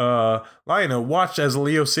 Lionel watched as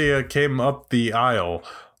Leosia came up the aisle.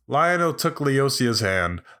 Lionel took Leosia's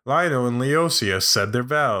hand. Lionel and Leosia said their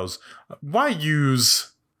vows. Why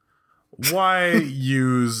use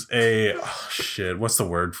a... Oh, shit, what's the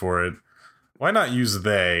word for it? Why not use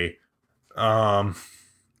they? Or...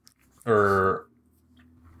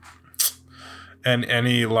 And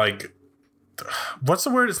any, like... What's the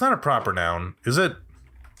word? It's not a proper noun. Is it?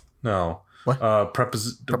 No. What? What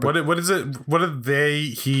is it? What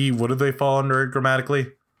do they fall under grammatically?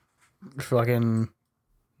 Fucking...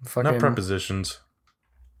 Not prepositions.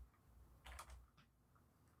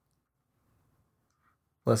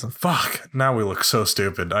 Listen. Fuck. Now we look so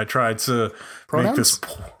stupid. I tried to Pronouns? make this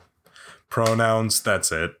pronouns.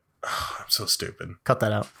 That's it. I'm so stupid. Cut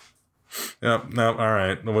that out. Yep. No. All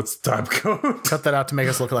right. What's the time code? Cut that out to make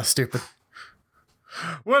us look less stupid.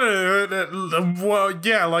 Well,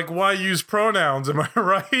 yeah. Like, why use pronouns? Am I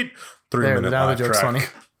right? 3 minute now the joke's track. funny.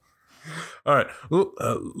 All right,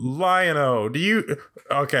 Lionel, do you...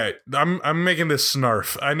 Okay, I'm making this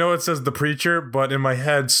snarf. I know it says the preacher, but in my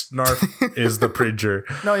head, snarf is the preacher.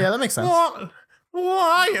 No, yeah, that makes sense.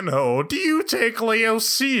 Lionel, do you take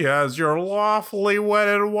Leosia as your lawfully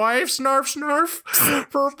wedded wife, snarf, snarf?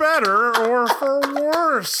 For better or for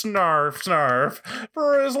worse, snarf, snarf?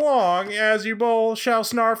 For as long as you both shall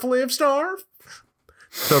snarf live, snarf?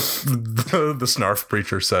 The snarf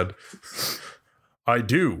preacher said. I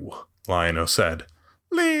do. Lionel said,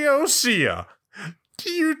 Leosia,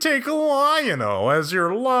 You take Lionel as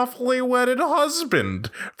your lawfully wedded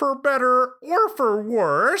husband, for better or for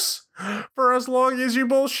worse, for as long as you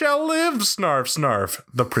both shall live, Snarf, Snarf,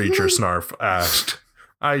 the preacher Snarf asked.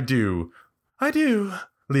 I do,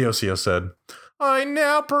 Leosia said. I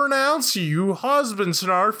now pronounce you husband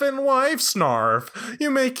Snarf and wife Snarf. You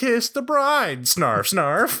may kiss the bride, Snarf,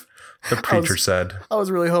 Snarf, the preacher said. I was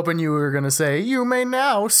really hoping you were going to say, you may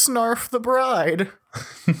now snarf the bride.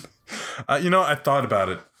 I thought about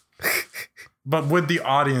it. But would the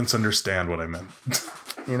audience understand what I meant?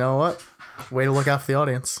 You know what? Way to look out for the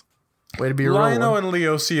audience. Way to be a Lionel and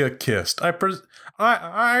Leosia kissed. I present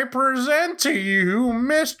to you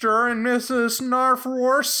Mr. and Mrs. Snarf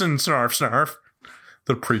Rorson, Snarf, Snarf,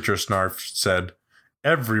 the preacher Snarf said.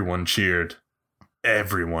 Everyone cheered.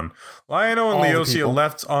 Everyone. Lionel and Leosia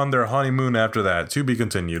left on their honeymoon after that. To be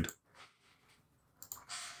continued.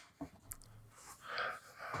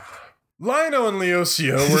 Lionel and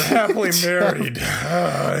Leosia were happily married.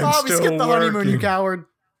 We skipped the honeymoon, you coward.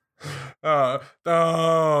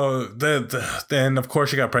 Then of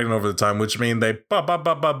course she got pregnant over the time, which means they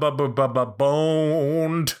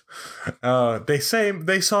boned. They say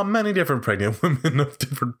they saw many different pregnant women of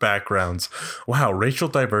different backgrounds. Wow, racial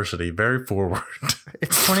diversity, very forward.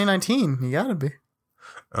 It's 2019. You gotta be.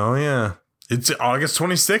 Oh yeah, it's August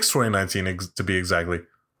 26, 2019 to be exactly.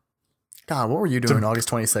 God, what were you doing August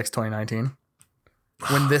 26, 2019?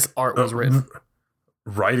 When this art was written?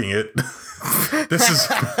 Writing it. This is...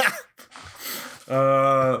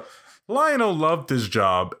 Lionel loved his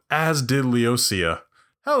job, as did Leosia.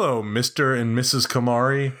 Hello, Mr. and Mrs.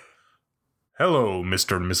 Kamari. Hello,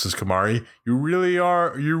 Mr. and Mrs. Kamari. You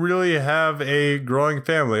really have a growing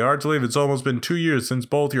family. Hard to believe it's almost been 2 years since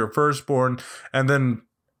both your firstborn and then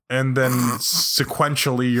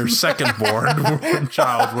sequentially your secondborn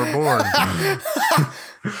child were born.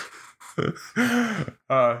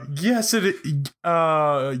 Yes, it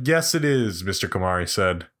is, Mr. Kamari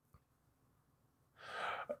said.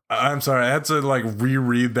 I'm sorry, I had to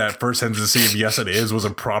reread that first sentence to see if yes it is was a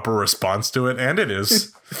proper response to it, and it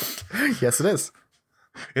is. Yes, it is.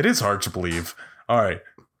 It is hard to believe. All right.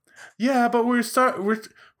 Yeah, but we are starting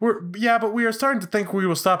to think we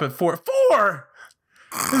will stop at 4. 4.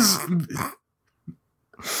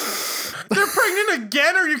 They're pregnant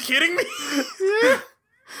again? Are you kidding me?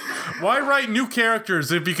 Why write new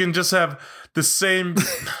characters if you can just have the same?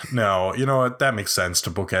 No, you know what? That makes sense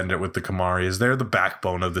to bookend it with the Kamaris. They're the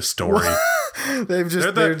backbone of the story. They're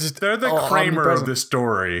the Kramer of the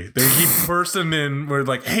story. They keep bursting in. We're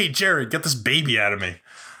like, hey, Jared, get this baby out of me.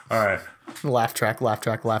 All right. Laugh track.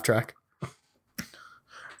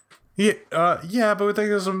 Yeah, but we think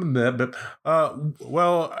there's some.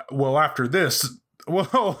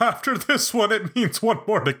 After this one, it means one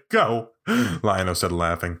more to go. Lionel said,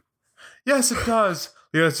 laughing. Yes, it does.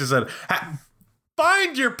 Yes, he said.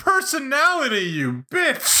 Find your personality, you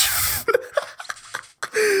bitch.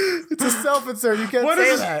 It's a self-insert. You can't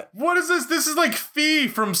say that. What is this? This is like Fee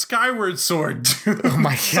from Skyward Sword, dude. Oh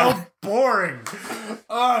my god. So boring.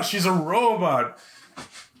 She's a robot.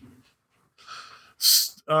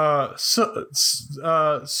 So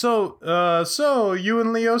you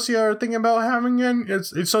and Leosia are thinking about having any?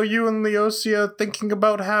 So you and Leosia thinking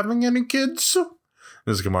about having any kids?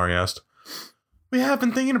 Mrs. Kamari asked. We have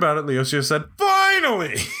been thinking about it, Leosia said.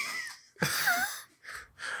 Finally!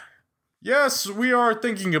 Yes, we are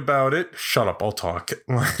thinking about it. Shut up, I'll talk,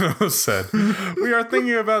 Lionel said. We are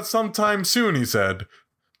thinking about sometime soon, he said.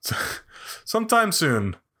 Sometime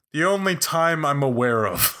soon. The only time I'm aware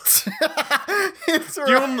of. It's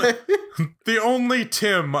right. The only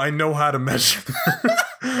Tim I know how to measure.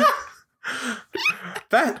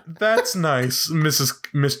 That's nice,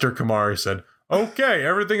 Mr. Kamari said. Okay,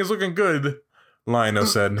 everything is looking good, Lionel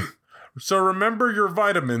said. So remember your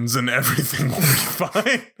vitamins and everything will be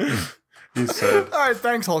fine, he said. All right,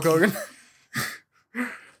 thanks, Hulk Hogan.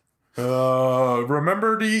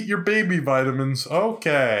 Remember to eat your baby vitamins.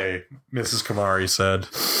 Okay, Mrs. Kamari said.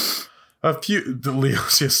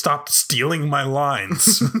 Leosia stopped stealing my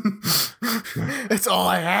lines. It's all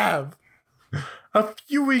I have. A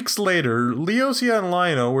few weeks later, Leosia and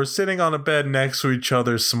Lionel were sitting on a bed next to each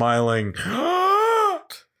other, smiling.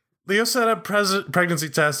 Leosia had a pregnancy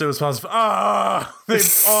test. It was positive.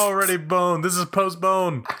 They've already boned. This is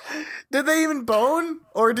post-bone. Did they even bone?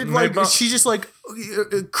 Or did she just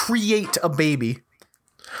create a baby?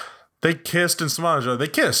 They kissed and smiled at each other. They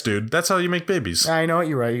kissed, dude. That's how you make babies. I know what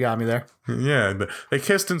you're right. You got me there. Yeah, they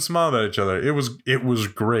kissed and smiled at each other. It was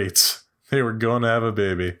great. They were going to have a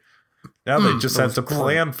baby. Now they just had to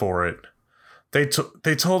plan for it. They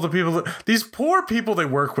told the people that these poor people they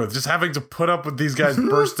work with just having to put up with these guys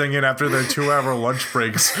bursting in after their 2-hour lunch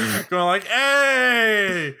breaks, going like,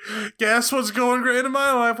 "Hey, guess what's going great in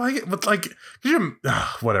my life?"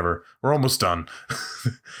 Whatever. We're almost done.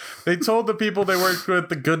 They told the people they worked with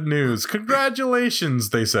the good news.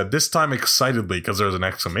 "Congratulations," they said, this time excitedly because there was an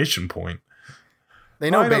exclamation point. They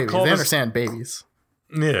know babies. They understand babies.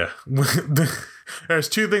 Yeah. There's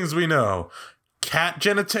 2 things we know. Cat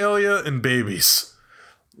genitalia and babies.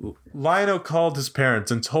 Lion-O called his parents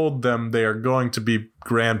and told them they are going to be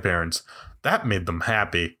grandparents. That made them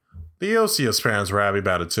happy. Leosia's parents were happy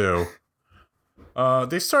about it too.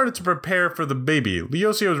 They started to prepare for the baby.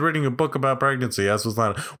 Leosia was reading a book about pregnancy, as was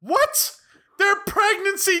Lion-O. What? They're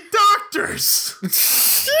pregnancy doctors!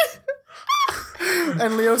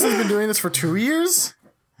 And Leosia's been doing this for 2 years?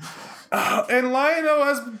 And Lion-O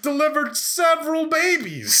has delivered several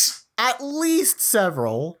babies. At least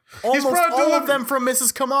several. Almost all of them from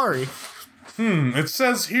Mrs. Kamari. It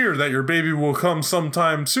says here that your baby will come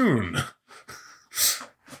sometime soon.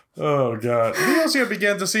 Oh, God. Leosia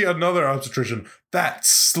began to see another obstetrician. That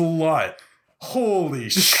slut. Holy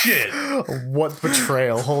shit. What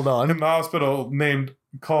betrayal. Hold on. In the hospital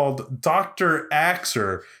called Dr.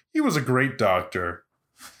 Axer. He was a great doctor.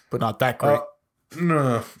 But not that great.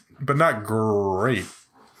 No, but not great.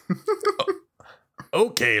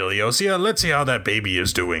 "Okay, Leosia, let's see how that baby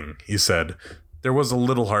is doing," he said. There was a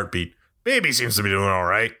little heartbeat. "Baby seems to be doing all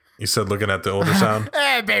right," he said, looking at the ultrasound.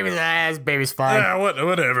 Baby's fine. Yeah,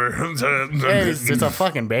 whatever. It's a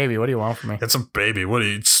fucking baby. What do you want from me? It's a baby. What are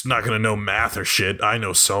you, it's not going to know math or shit? I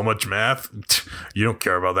know so much math. You don't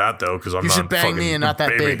care about that, though, because I'm not You should bang me and not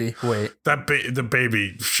that baby. Wait. The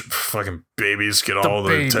baby, fucking babies get all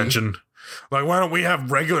the attention. Like, why don't we have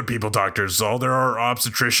regular people doctors? All there are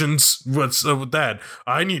obstetricians. What's up with that?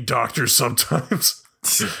 I need doctors sometimes.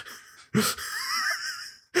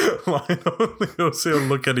 Lion-O and Leosia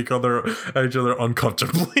look at each other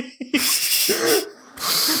uncomfortably.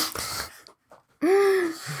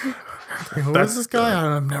 Who is this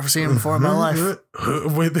guy? I've never seen him before in my life.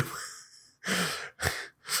 Wait,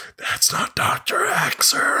 that's not Dr.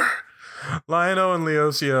 Axer. Lion-O and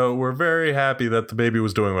Leosia were very happy that the baby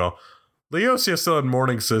was doing well. Leosia still had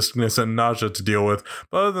morning sickness and nausea to deal with,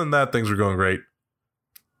 but other than that, things were going great.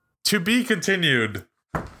 To be continued.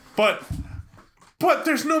 But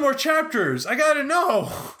there's no more chapters. I gotta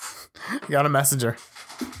know. You got a messenger.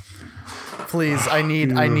 Please, I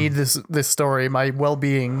need this story. My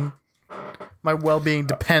well-being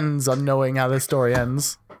depends on knowing how this story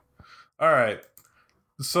ends. All right.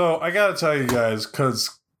 So I gotta tell you guys, because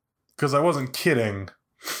I wasn't kidding,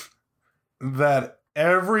 that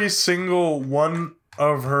every single one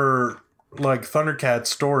of her Thundercat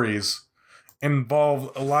stories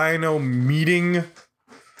involve Lion-O meeting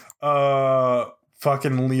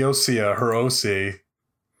fucking Leosia, her OC.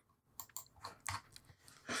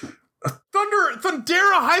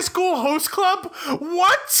 Thundera High School Host Club?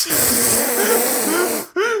 What?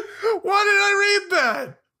 Why did I read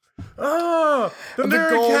that?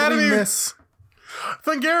 Thundera Academy.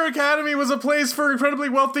 Thundera Academy was a place for incredibly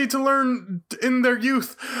wealthy to learn in their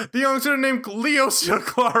youth. The young student named Leosia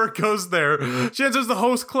Clara goes there. She enters the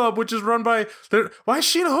host club, which is run by... Why is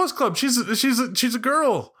she in a host club? She's a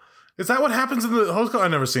girl. Is that what happens in the host club?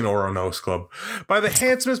 I've never seen Aura in a host club. By the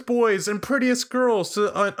handsomest boys and prettiest girls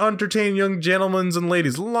to entertain young gentlemen and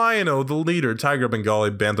ladies. Lion-O, the leader. Tiger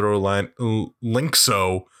Bengali, Banthro,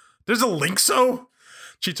 Linkso. There's a Linkso?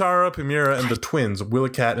 Chitara, Pamira, and the twins,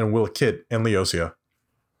 Willacat and Willakit, and Leosia.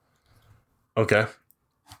 Okay.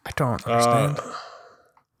 I don't understand.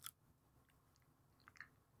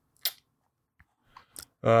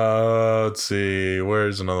 Let's see.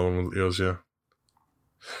 Where's another one with Leosia?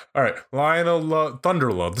 All right. Lion-O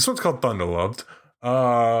Thunderloved. This one's called Thunderloved.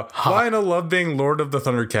 Lion-O loved being Lord of the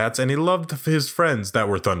Thundercats, and he loved his friends that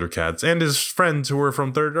were Thundercats, and his friends who were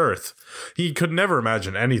from Third Earth. He could never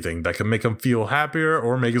imagine anything that could make him feel happier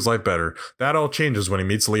or make his life better. That all changes when he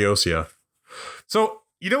meets Leosia. So,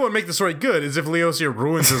 you know what makes the story good is if Leosia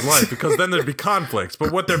ruins his life, because then there'd be conflict.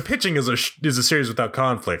 But what they're pitching is a series without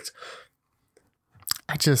conflict.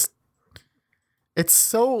 It's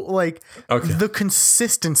so, the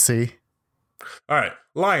consistency. All right,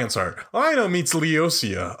 Lion's Heart. Lion-O meets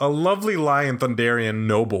Leosia, a lovely lion Thunderian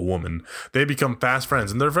noblewoman. They become fast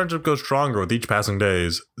friends, and their friendship grows stronger with each passing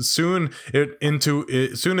days. Soon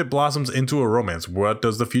it blossoms into a romance. What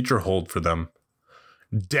does the future hold for them?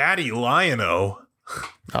 Daddy Lion-O.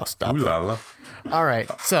 Oh, stop. Ooh la la. All right,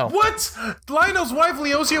 so What? Lionel's wife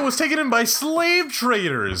Leosia was taken in by slave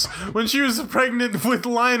traders when she was pregnant with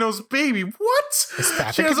Lionel's baby. What?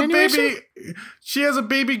 that She the has a continuation? baby. She has a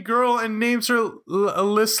baby girl and names her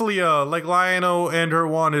Aliclia, like Lionel and her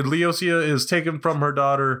wanted. Leosia is taken from her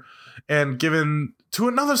daughter and given to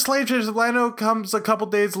another slave trader. Lionel comes a couple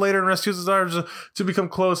days later and rescues his daughter to become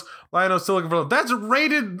close. Lionel's still looking for love. That's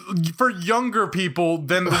rated for younger people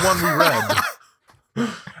than the one we read.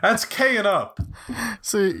 That's K and up.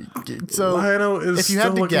 so Lionel is if you still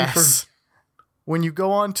had to looking guess, when you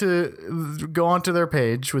go onto their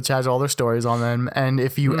page, which has all their stories on them, and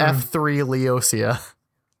if you F3 Leosia,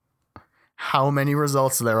 how many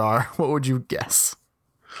results there are? What would you guess?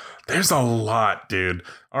 There's a lot, dude.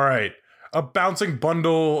 All right. A bouncing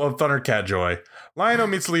bundle of Thundercat joy. Lionel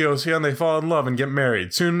meets Leosia and they fall in love and get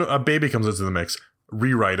married. Soon a baby comes into the mix.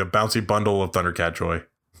 Rewrite a bouncy bundle of Thundercat joy.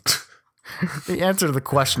 The answer to the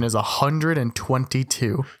question is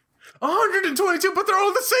 122. 122, but they're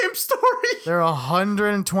all the same story. There are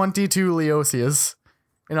 122 Leosias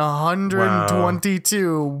in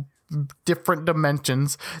 122 different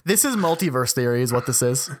dimensions. This is multiverse theory is what this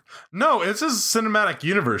is. No, it's just cinematic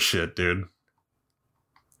universe shit, dude.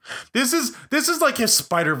 This is like if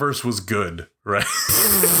Spider-Verse was good, right?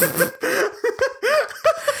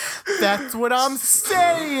 That's what I'm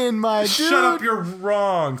saying, my dude. Shut up, you're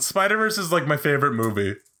wrong. Spider-Verse is like my favorite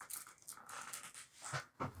movie.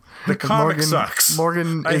 The comic sucks.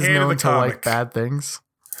 Morgan I is hated known the to like comic. bad things.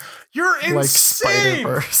 You're Like insane.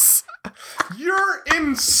 Spider-Verse. You're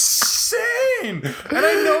insane. And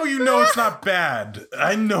I know you know it's not bad.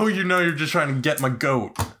 I know you know you're just trying to get my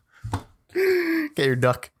goat. Get your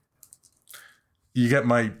duck. You get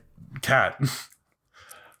my cat.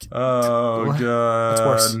 Oh, What? God.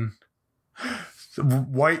 What's worse?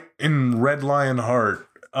 White and red lion heart.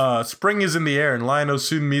 Spring is in the air, and Lionel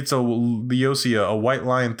soon meets a Leosia, a white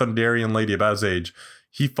lion Thunderian lady about his age.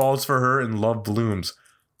 He falls for her, and love blooms.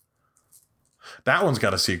 That one's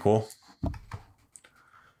got a sequel.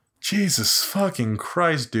 Jesus fucking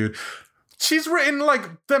Christ, dude. She's written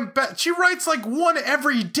like them. She writes like one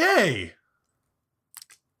every day.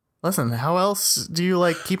 Listen, how else do you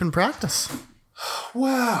like keep in practice?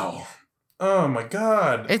 Wow. Oh my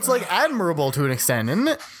God. It's like admirable to an extent, isn't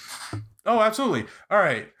it? Oh, absolutely. All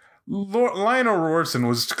right. Lionel Rorson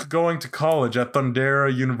was going to college at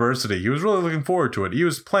Thundera University. He was really looking forward to it. He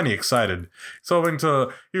was plenty excited.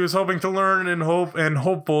 He was hoping to learn and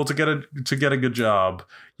hopeful to get a good job.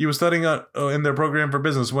 He was studying in their program for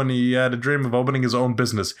business when he had a dream of opening his own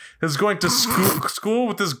business. He was going to school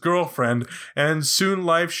with his girlfriend, and soon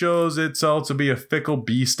life shows itself to be a fickle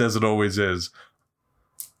beast as it always is.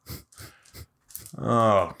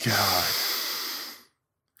 Oh God.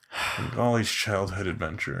 Golly's childhood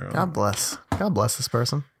adventure. God bless. God bless this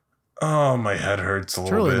person. Oh, my head hurts a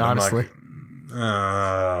little Truly, bit. honestly.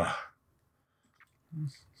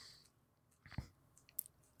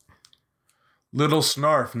 Little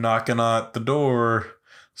Snarf knocking at the door.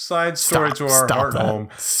 Side story to our heart that. home.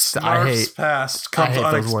 Snarf's past comes hate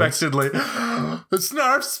those words. unexpectedly.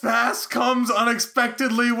 Snarf's past comes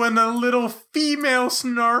unexpectedly when a little female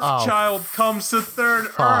Snarf child comes to third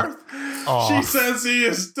Earth. She says he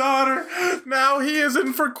is daughter. Now he is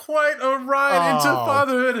in for quite a ride into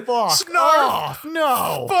fatherhood. Snarf off.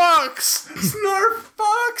 No. fucks. Snarf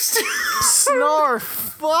fucks.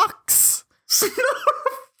 Snarf fucks. Snarf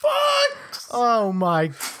fucks. Oh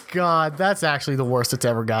my God. That's actually the worst it's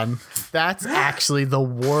ever gotten. That's actually the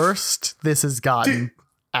worst this has gotten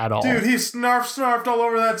at all. Dude, he snarfed all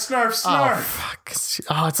over that snarf. Oh, fuck.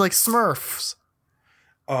 Oh, it's like Smurfs.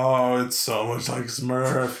 Oh, it's so much like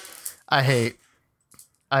Smurf. I hate.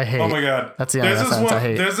 Oh my God. That's the only sentence I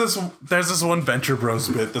hate. There's this one Venture Bros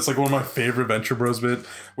bit that's like one of my favorite Venture Bros bit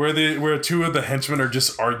where two of the henchmen are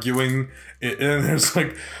just arguing and there's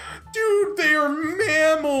like, dude, they are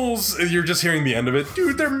mammals. And you're just hearing the end of it.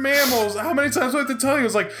 Dude, they're mammals. How many times do I have to tell you?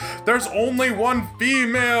 It's like, there's only one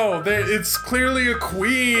female. It's clearly a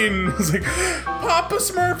queen. It's like, Papa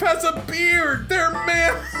Smurf has a beard. They're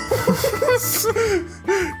mammals.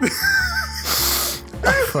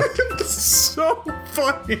 It's so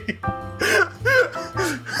funny.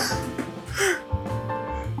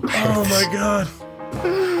 Oh my God.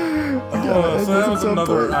 So that was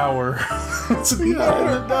another hour. It's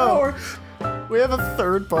another hour. We have a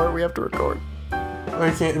third part we have to record.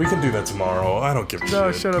 We can do that tomorrow. I don't give a shit.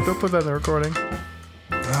 No, shut up. Don't put that in the recording.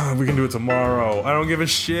 We can do it tomorrow. I don't give a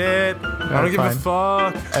shit. I don't give a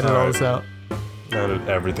fuck. Edit all this out. Edit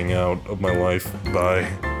everything out of my life. Bye.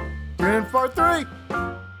 We're in part 3.